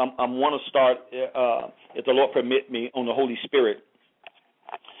series I want to start, if the Lord permit me, on the Holy Spirit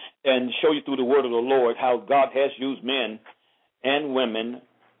and show you through the word of the Lord how God has used men and women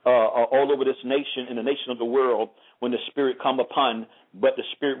all over this nation, in the nation of the world, when the Spirit come upon, but the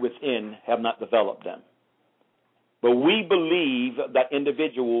Spirit within have not developed them. But we believe that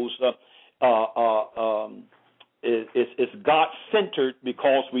individuals is God-centered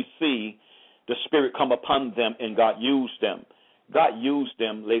because we see the Spirit come upon them and God used them. God used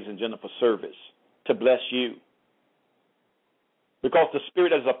them, ladies and gentlemen, for service, to bless you. Because the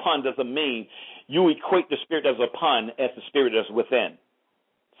Spirit that is upon doesn't mean you equate the Spirit that is upon as the Spirit that is within.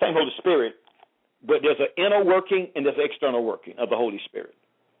 Same Holy Spirit, but there's an inner working and there's an external working of the Holy Spirit.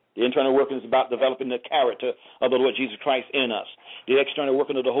 The internal working is about developing the character of the Lord Jesus Christ in us. The external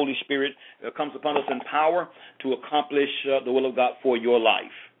working of the Holy Spirit comes upon us in power to accomplish the will of God for your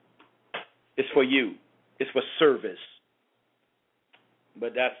life. It's for you. It's for service.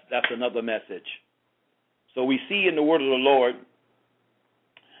 But that's another message. So we see in the word of the Lord,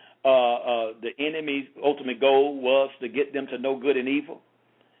 the enemy's ultimate goal was to get them to know good and evil.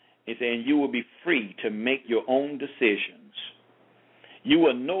 He's saying you will be free to make your own decisions. You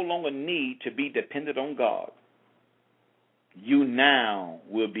will no longer need to be dependent on God. You now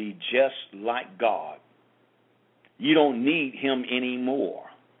will be just like God. You don't need him anymore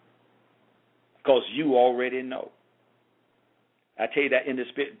because you already know. I tell you that in the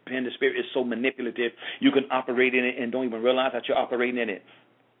spirit is so manipulative. You can operate in it and don't even realize that you're operating in it.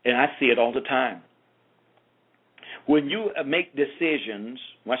 And I see it all the time. When you make decisions,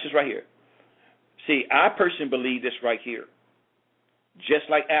 watch this right here. See, I personally believe this right here. Just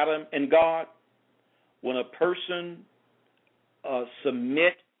like Adam and God, when a person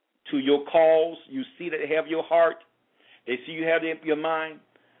submit to your calls, you see that they have your heart, they see you have your mind.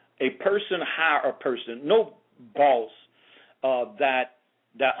 A person hire a person, no boss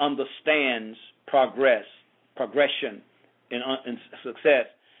that understands progression and success,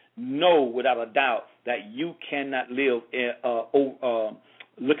 know without a doubt that you cannot live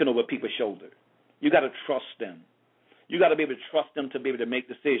looking over people's shoulder. You got to trust them. You got to be able to trust them to be able to make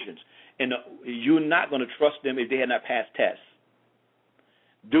decisions. And you're not going to trust them if they have not passed tests.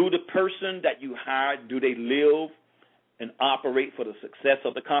 Do the person that you hired, do they live and operate for the success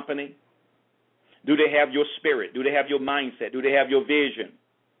of the company? Do they have your spirit? Do they have your mindset? Do they have your vision?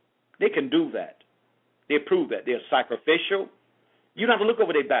 They can do that. They prove that. They're sacrificial. You don't have to look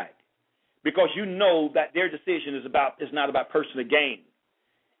over their back because you know that their decision is not about personal gain.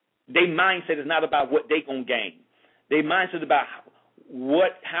 Their mindset is not about what they're going to gain. Their mindset is about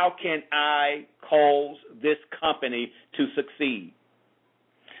how can I cause this company to succeed.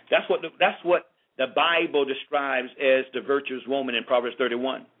 That's what the Bible describes as the virtuous woman in Proverbs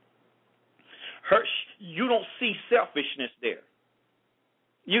 31. You don't see selfishness there.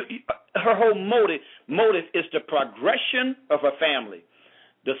 Her whole motive is the progression of her family,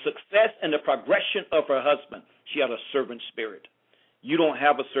 the success and the progression of her husband. She had a servant spirit. You don't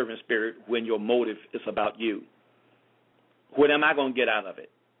have a servant spirit when your motive is about you. What am I going to get out of it?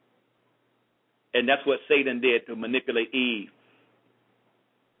 And that's what Satan did to manipulate Eve,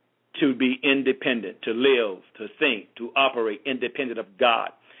 to be independent, to live, to think, to operate independent of God.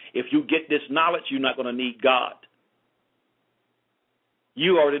 If you get this knowledge, you're not going to need God.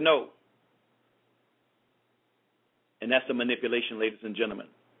 You already know. And that's the manipulation, ladies and gentlemen.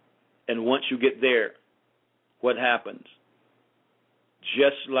 And once you get there, what happens?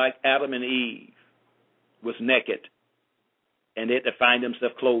 Just like Adam and Eve was naked, and they had to find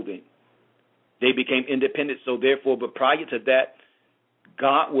themselves clothing. They became independent, so therefore, but prior to that,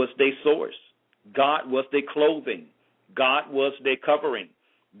 God was their source. God was their clothing. God was their covering.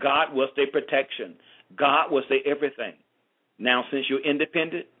 God was their protection. God was their everything. Now, since you're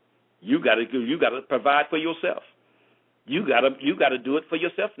independent, you got to provide for yourself. You got to do it for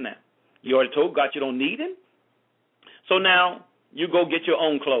yourself now. You already told God you don't need him. So now you go get your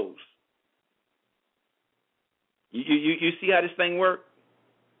own clothes. You see how this thing works?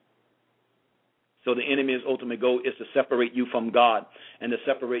 So the enemy's ultimate goal is to separate you from God and to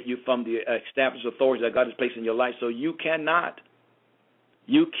separate you from the established authority that God has placed in your life. So you cannot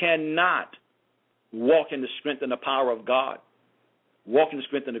walk in the strength and the power of God. Walk in the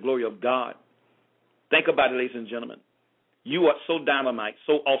strength and the glory of God. Think about it, ladies and gentlemen. You are so dynamite,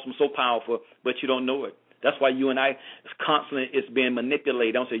 so awesome, so powerful, but you don't know it. That's why you and I constantly is being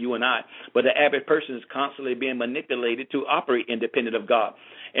manipulated. I don't say you and I, but the average person is constantly being manipulated to operate independent of God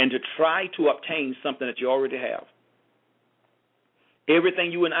and to try to obtain something that you already have.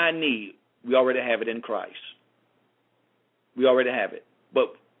 Everything you and I need, we already have it in Christ. We already have it.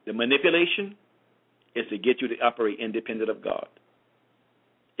 But the manipulation is to get you to operate independent of God.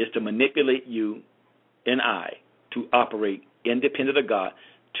 It's to manipulate you and I to operate independent of God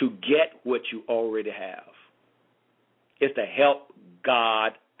to get what you already have. It's to help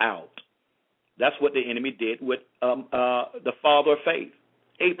God out. That's what the enemy did with the father of faith,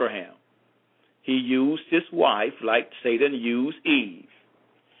 Abraham. He used his wife like Satan used Eve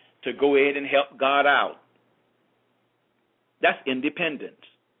to go ahead and help God out. That's independence.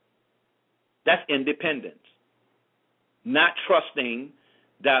 That's independence. Not trusting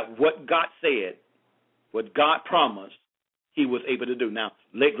that what God said, what God promised, he was able to do. Now,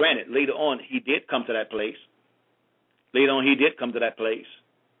 granted, later on, he did come to that place. Later on, he did come to that place.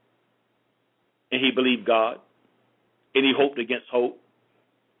 And he believed God. And he hoped against hope.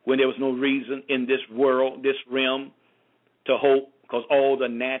 When there was no reason in this world, this realm, to hope, because all the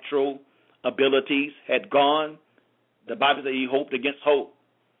natural abilities had gone. The Bible says he hoped against hope.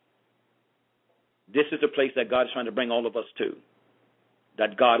 This is the place that God is trying to bring all of us to,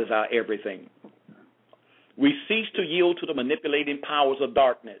 that God is our everything. We cease to yield to the manipulating powers of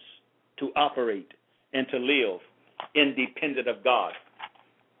darkness to operate and to live independent of God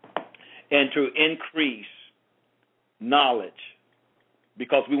and to increase knowledge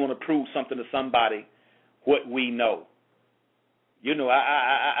because we want to prove something to somebody what we know. You know,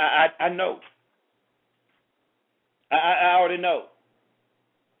 I know. I already know.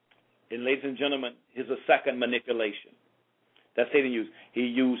 And ladies and gentlemen, here's a second manipulation that Satan used. He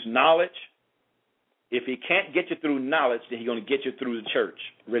used knowledge. If he can't get you through knowledge, then he's going to get you through the church,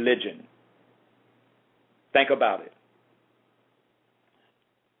 religion. Think about it.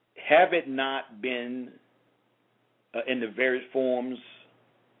 Have it not been in the various forms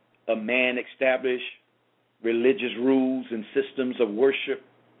of man established religious rules and systems of worship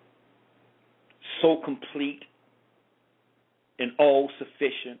so complete and all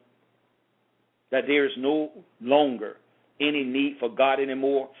sufficient that there is no longer any need for God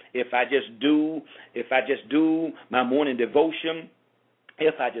anymore? If I just do my morning devotion,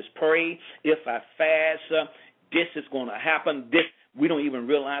 if I just pray, if I fast, this is going to happen. This, we don't even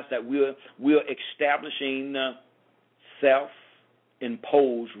realize that we're establishing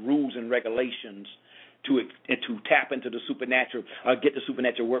self-imposed rules and regulations to tap into the supernatural or get the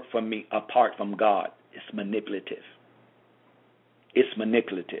supernatural work from me apart from God. It's manipulative. It's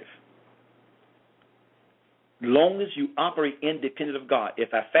manipulative. Long as you operate independent of God.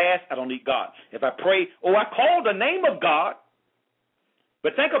 If I fast, I don't need God. If I pray, I call the name of God.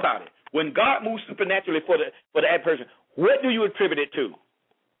 But think about it. When God moves supernaturally for that person, what do you attribute it to?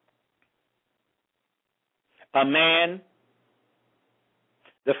 A man,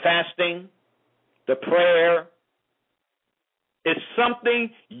 the fasting, the prayer. It's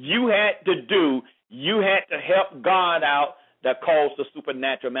something you had to do. You had to help God out that caused the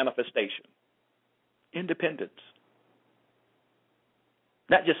supernatural manifestation. Independence.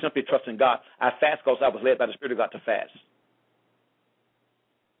 Not just simply trusting God. I fast because I was led by the Spirit of God to fast.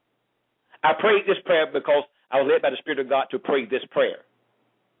 I prayed this prayer because I was led by the Spirit of God to pray this prayer.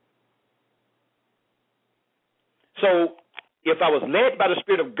 So if I was led by the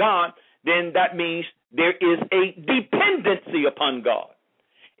Spirit of God, then that means there is a dependency upon God.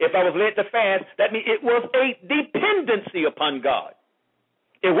 If I was led to fast, that means it was a dependency upon God.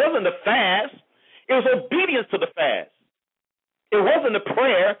 It wasn't a fast. It was obedience to the fast. It wasn't a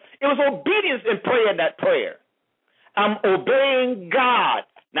prayer. It was obedience in praying that prayer. I'm obeying God.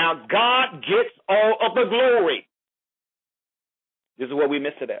 Now, God gets all of the glory. This is what we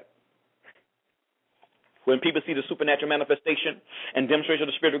miss today. When people see the supernatural manifestation and demonstration of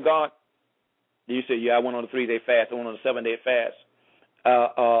the Spirit of God, you say, I went on a 3-day fast. I went on a 7-day fast.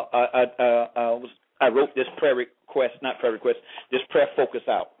 I wrote this this prayer focus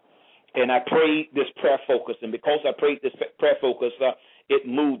out. And I prayed this prayer focus, and because I prayed this prayer focus, it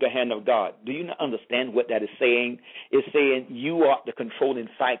moved the hand of God. Do you not understand what that is saying? It's saying you are the controlling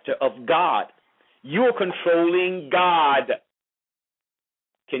factor of God. You're controlling God.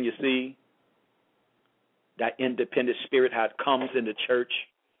 Can you see that independent spirit, how it comes in the church,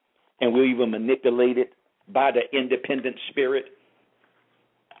 and we're even manipulated by the independent spirit?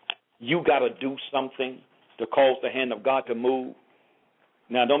 You got to do something to cause the hand of God to move.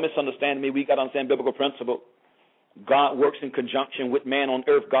 Now, don't misunderstand me. We got to understand biblical principle. God works in conjunction with man on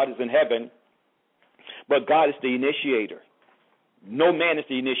earth. God is in heaven. But God is the initiator. No man is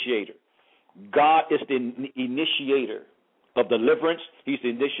the initiator. God is the initiator of deliverance. He's the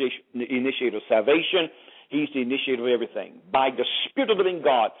initiator of salvation. He's the initiator of everything. By the Spirit of the living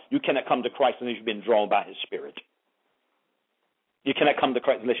God, you cannot come to Christ unless you've been drawn by His Spirit. You cannot come to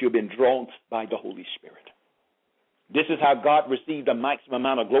Christ unless you've been drawn by the Holy Spirit. This is how God received the maximum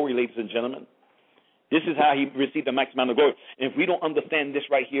amount of glory, ladies and gentlemen. This is how he received the maximum amount of glory. And if we don't understand this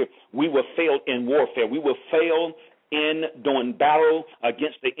right here, we will fail in warfare. We will fail in doing battle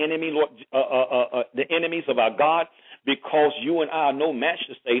against the enemy, Lord, the enemies of our God, because you and I are no match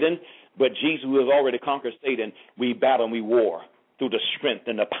to Satan, but Jesus, who has already conquered Satan, we battle and we war through the strength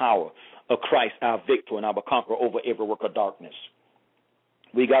and the power of Christ, our victor and our conqueror over every work of darkness.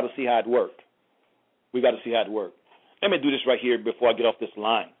 We got to see how it worked. We got to see how it worked. Let me do this right here before I get off this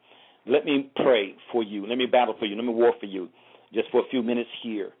line. Let me pray for you. Let me battle for you. Let me war for you just for a few minutes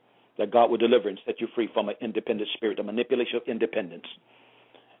here, that God will deliver and set you free from an independent spirit, a manipulation of independence.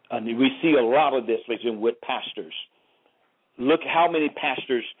 And we see a lot of this, ladies and gentlemen, with pastors. Look how many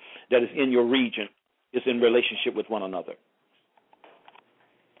pastors that is in your region is in relationship with one another.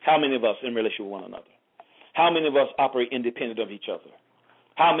 How many of us in relationship with one another? How many of us operate independent of each other?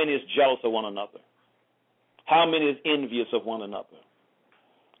 How many is jealous of one another? How many is envious of one another?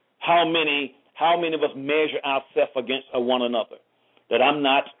 How many of us measure ourselves against one another? That I'm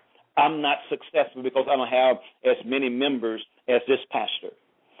not successful because I don't have as many members as this pastor.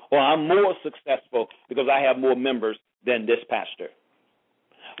 Or I'm more successful because I have more members than this pastor.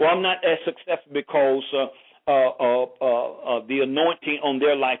 Or I'm not as successful because the anointing on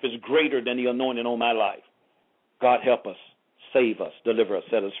their life is greater than the anointing on my life. God help us, save us, deliver us,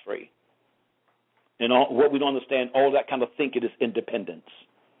 set us free. And what we don't understand, all that kind of thinking is independence.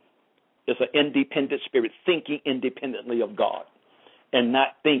 It's an independent spirit, thinking independently of God and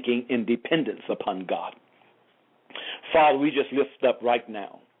not thinking in dependence upon God. Father, we just lift up right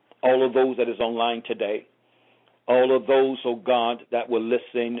now all of those that is online today, all of those, oh God, that will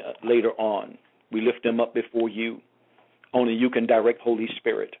listen later on. We lift them up before you. Only you can direct, Holy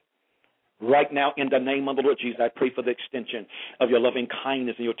Spirit. Right now, in the name of the Lord Jesus, I pray for the extension of your loving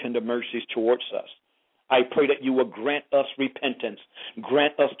kindness and your tender mercies towards us. I pray that you will grant us repentance,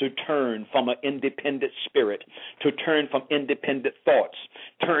 grant us to turn from an independent spirit, to turn from independent thoughts,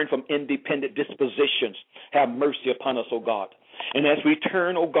 turn from independent dispositions. Have mercy upon us, O God. And as we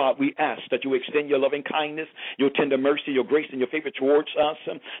turn, O God, we ask that you extend your loving kindness, your tender mercy, your grace, and your favor towards us,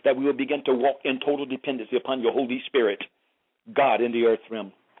 that we will begin to walk in total dependency upon your Holy Spirit, God, in the earth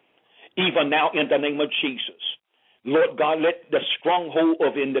realm. Even now, in the name of Jesus, Lord God, let the stronghold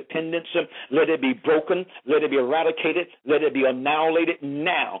of independence, let it be broken, let it be eradicated, let it be annihilated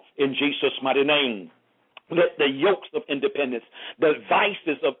now in Jesus' mighty name. Let the yokes of independence, the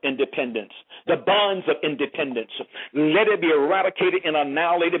vices of independence, the bonds of independence, let it be eradicated and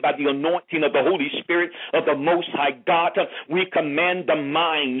annihilated by the anointing of the Holy Spirit of the Most High God. We command the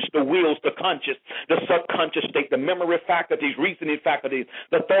minds, the wills, the conscious, the subconscious state, the memory faculties, reasoning faculties,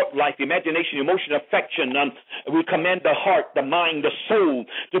 the thought life, imagination, emotion, affection. We command the heart, the mind, the soul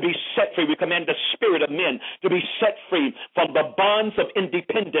to be set free. We command the spirit of men to be set free from the bonds of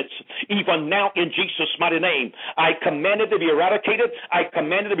independence, even now in Jesus' mighty name. I command it to be eradicated. I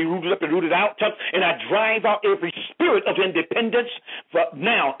command it to be rooted up and rooted out. And I drive out every spirit of independence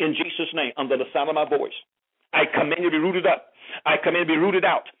now in Jesus' name under the sound of my voice. I command it to be rooted up. I command it to be rooted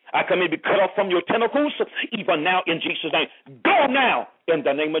out. I command it to be cut off from your tentacles even now in Jesus' name. Go now in the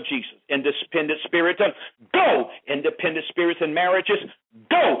name of Jesus. Independent spirit, go. Independent spirits in marriages,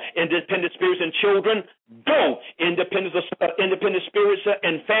 go. Independent spirits in children, go. Independent spirits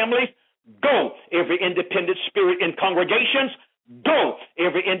in families, go. Every independent spirit in congregations, go.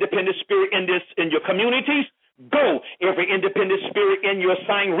 Every independent spirit in your communities, go. Every independent spirit in your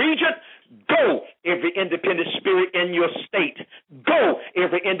assigned region, go. Every independent spirit in your state, go.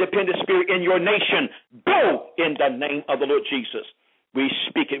 Every independent spirit in your nation, go. In the name of the Lord Jesus, we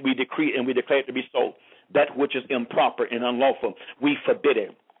speak it, we decree it, and we declare it to be so. That which is improper and unlawful, we forbid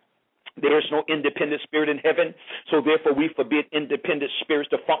it. There is no independent spirit in heaven, so therefore we forbid independent spirits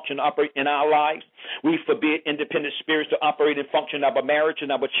to function, operate in our lives. We forbid independent spirits to operate and function in our marriage,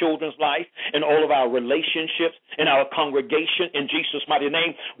 in our children's life, in all of our relationships, in our congregation. In Jesus' mighty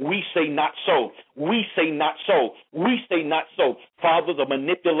name, we say not so. We say not so. We say not so. Father, the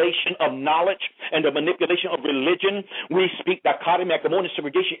manipulation of knowledge and the manipulation of religion, we speak dichotomy, acrimony,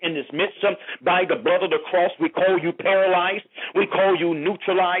 segregation in this midst. By the blood of the cross, we call you paralyzed. We call you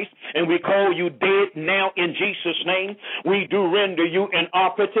neutralized. And we call you dead now in Jesus' name. We do render you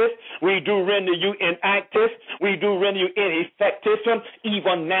inoperative. We do render you inactive. We do render you ineffective,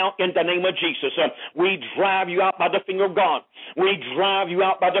 even now in the name of Jesus. We drive you out by the finger of God. We drive you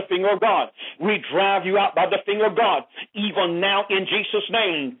out by the finger of God. We drive you out by the finger of God, even now in Jesus'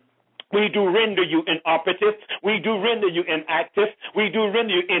 name. We do render you inoperative. We do render you inactive. We do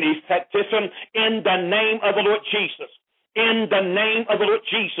render you ineffective in the name of the Lord Jesus. in the name of the Lord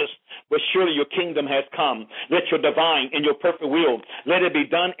Jesus. But surely your kingdom has come. Let your divine and your perfect will, let it be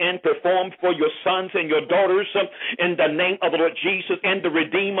done and performed for your sons and your daughters in the name of the Lord Jesus and the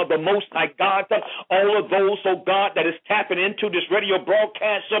Redeemer of the Most High God. All of those, oh God, that is tapping into this radio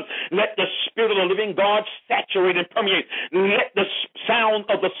broadcast, let the Spirit of the living God saturate and permeate. Let the sound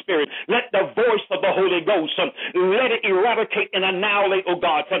of the Spirit, let the voice of the Holy Ghost, let it eradicate and annihilate, oh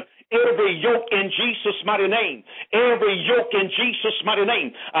God, every yoke in Jesus' mighty name. Every yoke in Jesus' mighty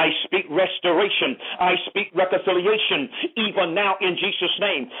name. I speak restoration. I speak reconciliation even now in Jesus'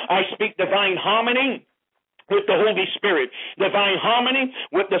 name. I speak divine harmony with the Holy Spirit, divine harmony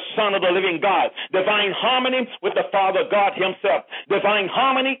with the Son of the living God, divine harmony with the Father God himself, divine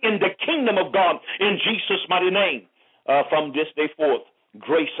harmony in the kingdom of God in Jesus' mighty name. From this day forth,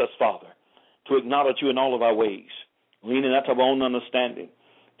 grace us, Father, to acknowledge you in all of our ways, leaning not to our own understanding.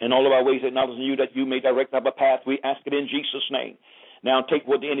 In all of our ways, acknowledging you that you may direct our path. We ask it in Jesus' name. Now take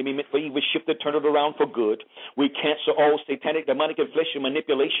what the enemy meant for evil, shift it, turn it around for good. We cancel all satanic, demonic, and fleshly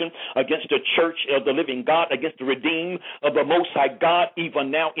manipulation against the church of the living God, against the redeemed of the Most High God, even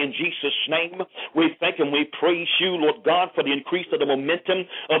now in Jesus' name. We thank and we praise you, Lord God, for the increase of the momentum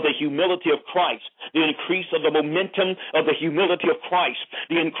of the humility of Christ, the increase of the momentum of the humility of Christ,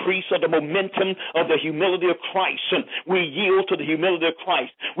 the increase of the momentum of the humility of Christ. We yield to the humility of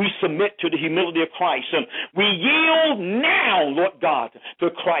Christ. We submit to the humility of Christ. We yield now, Lord God, to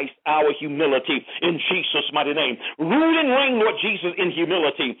Christ, our humility, in Jesus' mighty name. Rule and reign, Lord Jesus, in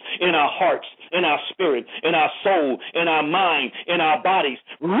humility, in our hearts, in our spirit, in our soul, in our mind, in our bodies.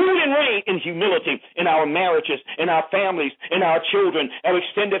 Rule and reign in humility, in our marriages, in our families, in our children, our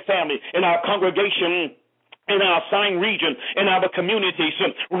extended family, in our congregation, in our assigned region, in our communities.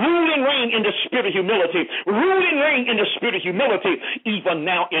 Rule and reign in the spirit of humility. Rule and reign in the spirit of humility, even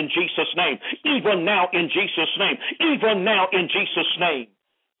now in Jesus' name. Even now in Jesus' name. Even now in Jesus' name.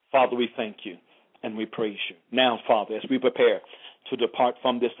 Father, we thank you and we praise you. Now, Father, as we prepare to depart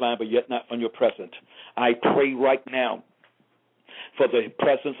from this land, but yet not from your presence, I pray right now for the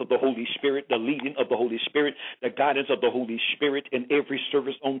presence of the Holy Spirit, the leading of the Holy Spirit, the guidance of the Holy Spirit in every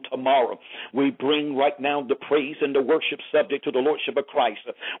service on tomorrow. We bring right now the praise and the worship subject to the Lordship of Christ.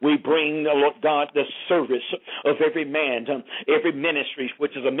 We bring, Lord God, the service of every man, every ministry,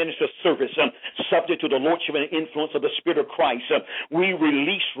 which is a minister service, subject to the Lordship and influence of the Spirit of Christ. We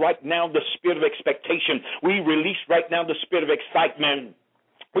release right now the spirit of expectation. We release right now the spirit of excitement.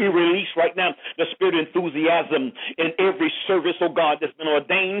 We release right now the spirit of enthusiasm in every service, oh God, that's been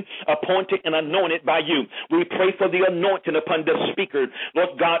ordained, appointed, and anointed by you. We pray for the anointing upon the speaker,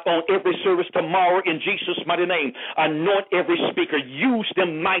 Lord God, on every service tomorrow in Jesus' mighty name. Anoint every speaker. Use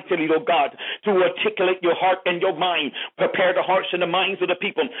them mightily, oh God, to articulate your heart and your mind. Prepare the hearts and the minds of the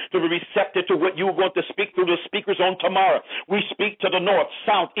people to be receptive to what you want to speak through the speakers on tomorrow. We speak to the north,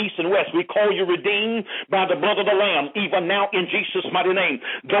 south, east, and west. We call you redeemed by the blood of the Lamb, even now in Jesus' mighty name.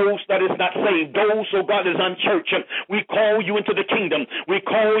 Those that is not saved, those, oh God, is unchurched, we call you into the kingdom. We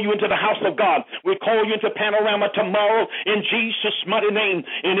call you into the house of God. We call you into Panorama tomorrow in Jesus' mighty name.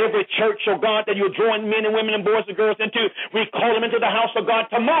 In every church, oh God, that you'll join men and women and boys and girls into, we call them into the house of God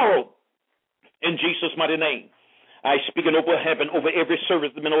tomorrow in Jesus' mighty name. I speak it over heaven, over every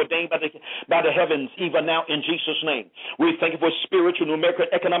service that's been ordained by the heavens, even now in Jesus' name. We thank you for spiritual, numerical,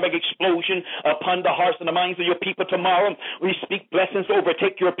 economic explosion upon the hearts and the minds of your people tomorrow. We speak blessings to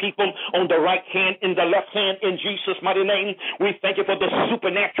overtake your people on the right hand, in the left hand, in Jesus' mighty name. We thank you for the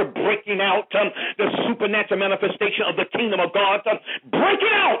supernatural breaking out, the supernatural manifestation of the kingdom of God,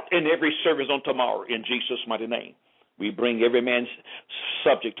 breaking out in every service on tomorrow, in Jesus' mighty name. We bring every man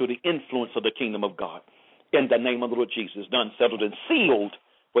subject to the influence of the kingdom of God. In the name of the Lord Jesus, done, settled, and sealed,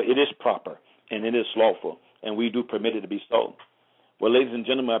 for it is proper and it is lawful, and we do permit it to be so. Well, ladies and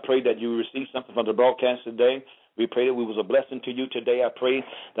gentlemen, I pray that you receive something from the broadcast today. We pray that we was a blessing to you today. I pray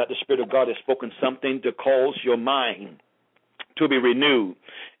that the Spirit of God has spoken something to cause your mind to be renewed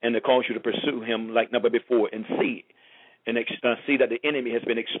and to cause you to pursue him like never before and see that the enemy has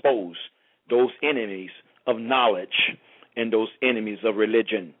been exposed, those enemies of knowledge and those enemies of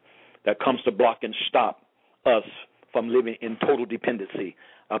religion that comes to block and stop us from living in total dependency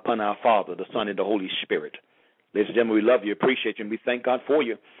upon our Father, the Son, and the Holy Spirit. Ladies and gentlemen, we love you, appreciate you, and we thank God for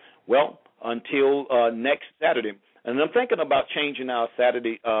you. Well, until next Saturday. And I'm thinking about changing our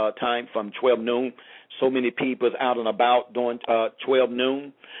Saturday time from 12 noon. So many people out and about doing 12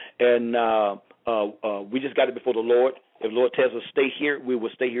 noon. And we just got it before the Lord. If the Lord tells us stay here, we will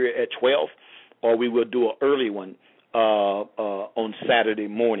stay here at 12, or we will do an early one on Saturday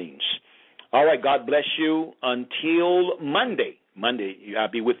mornings. All right, God bless you until Monday. Monday, I'll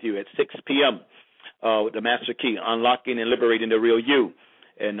be with you at 6 p.m. with the Master Key, Unlocking and Liberating the Real You.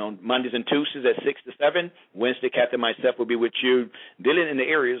 And on Mondays and Tuesdays at 6 to 7, Wednesday, Kathy and myself will be with you dealing in the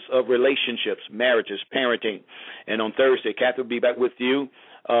areas of relationships, marriages, parenting. And on Thursday, Kathy will be back with you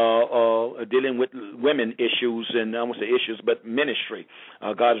dealing with women issues, and I won't say issues, but ministry.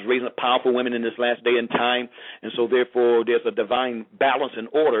 God is raising up powerful women in this last day and time, and so therefore there's a divine balance and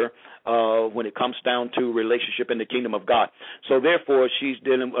order when it comes down to relationship in the kingdom of God. So therefore she's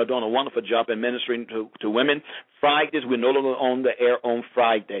doing a wonderful job in ministering to women. Fridays, we're no longer on the air on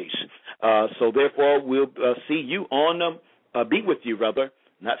Fridays. So therefore we'll see you on, be with you, rather,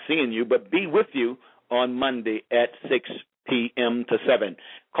 not seeing you, but be with you on Monday at 6 p.m. to 7.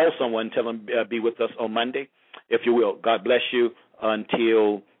 Call someone, tell them be with us on Monday, if you will. God bless you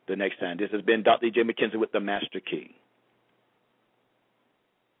until the next time. This has been Dr. E.J. McKenzie with the Master Key.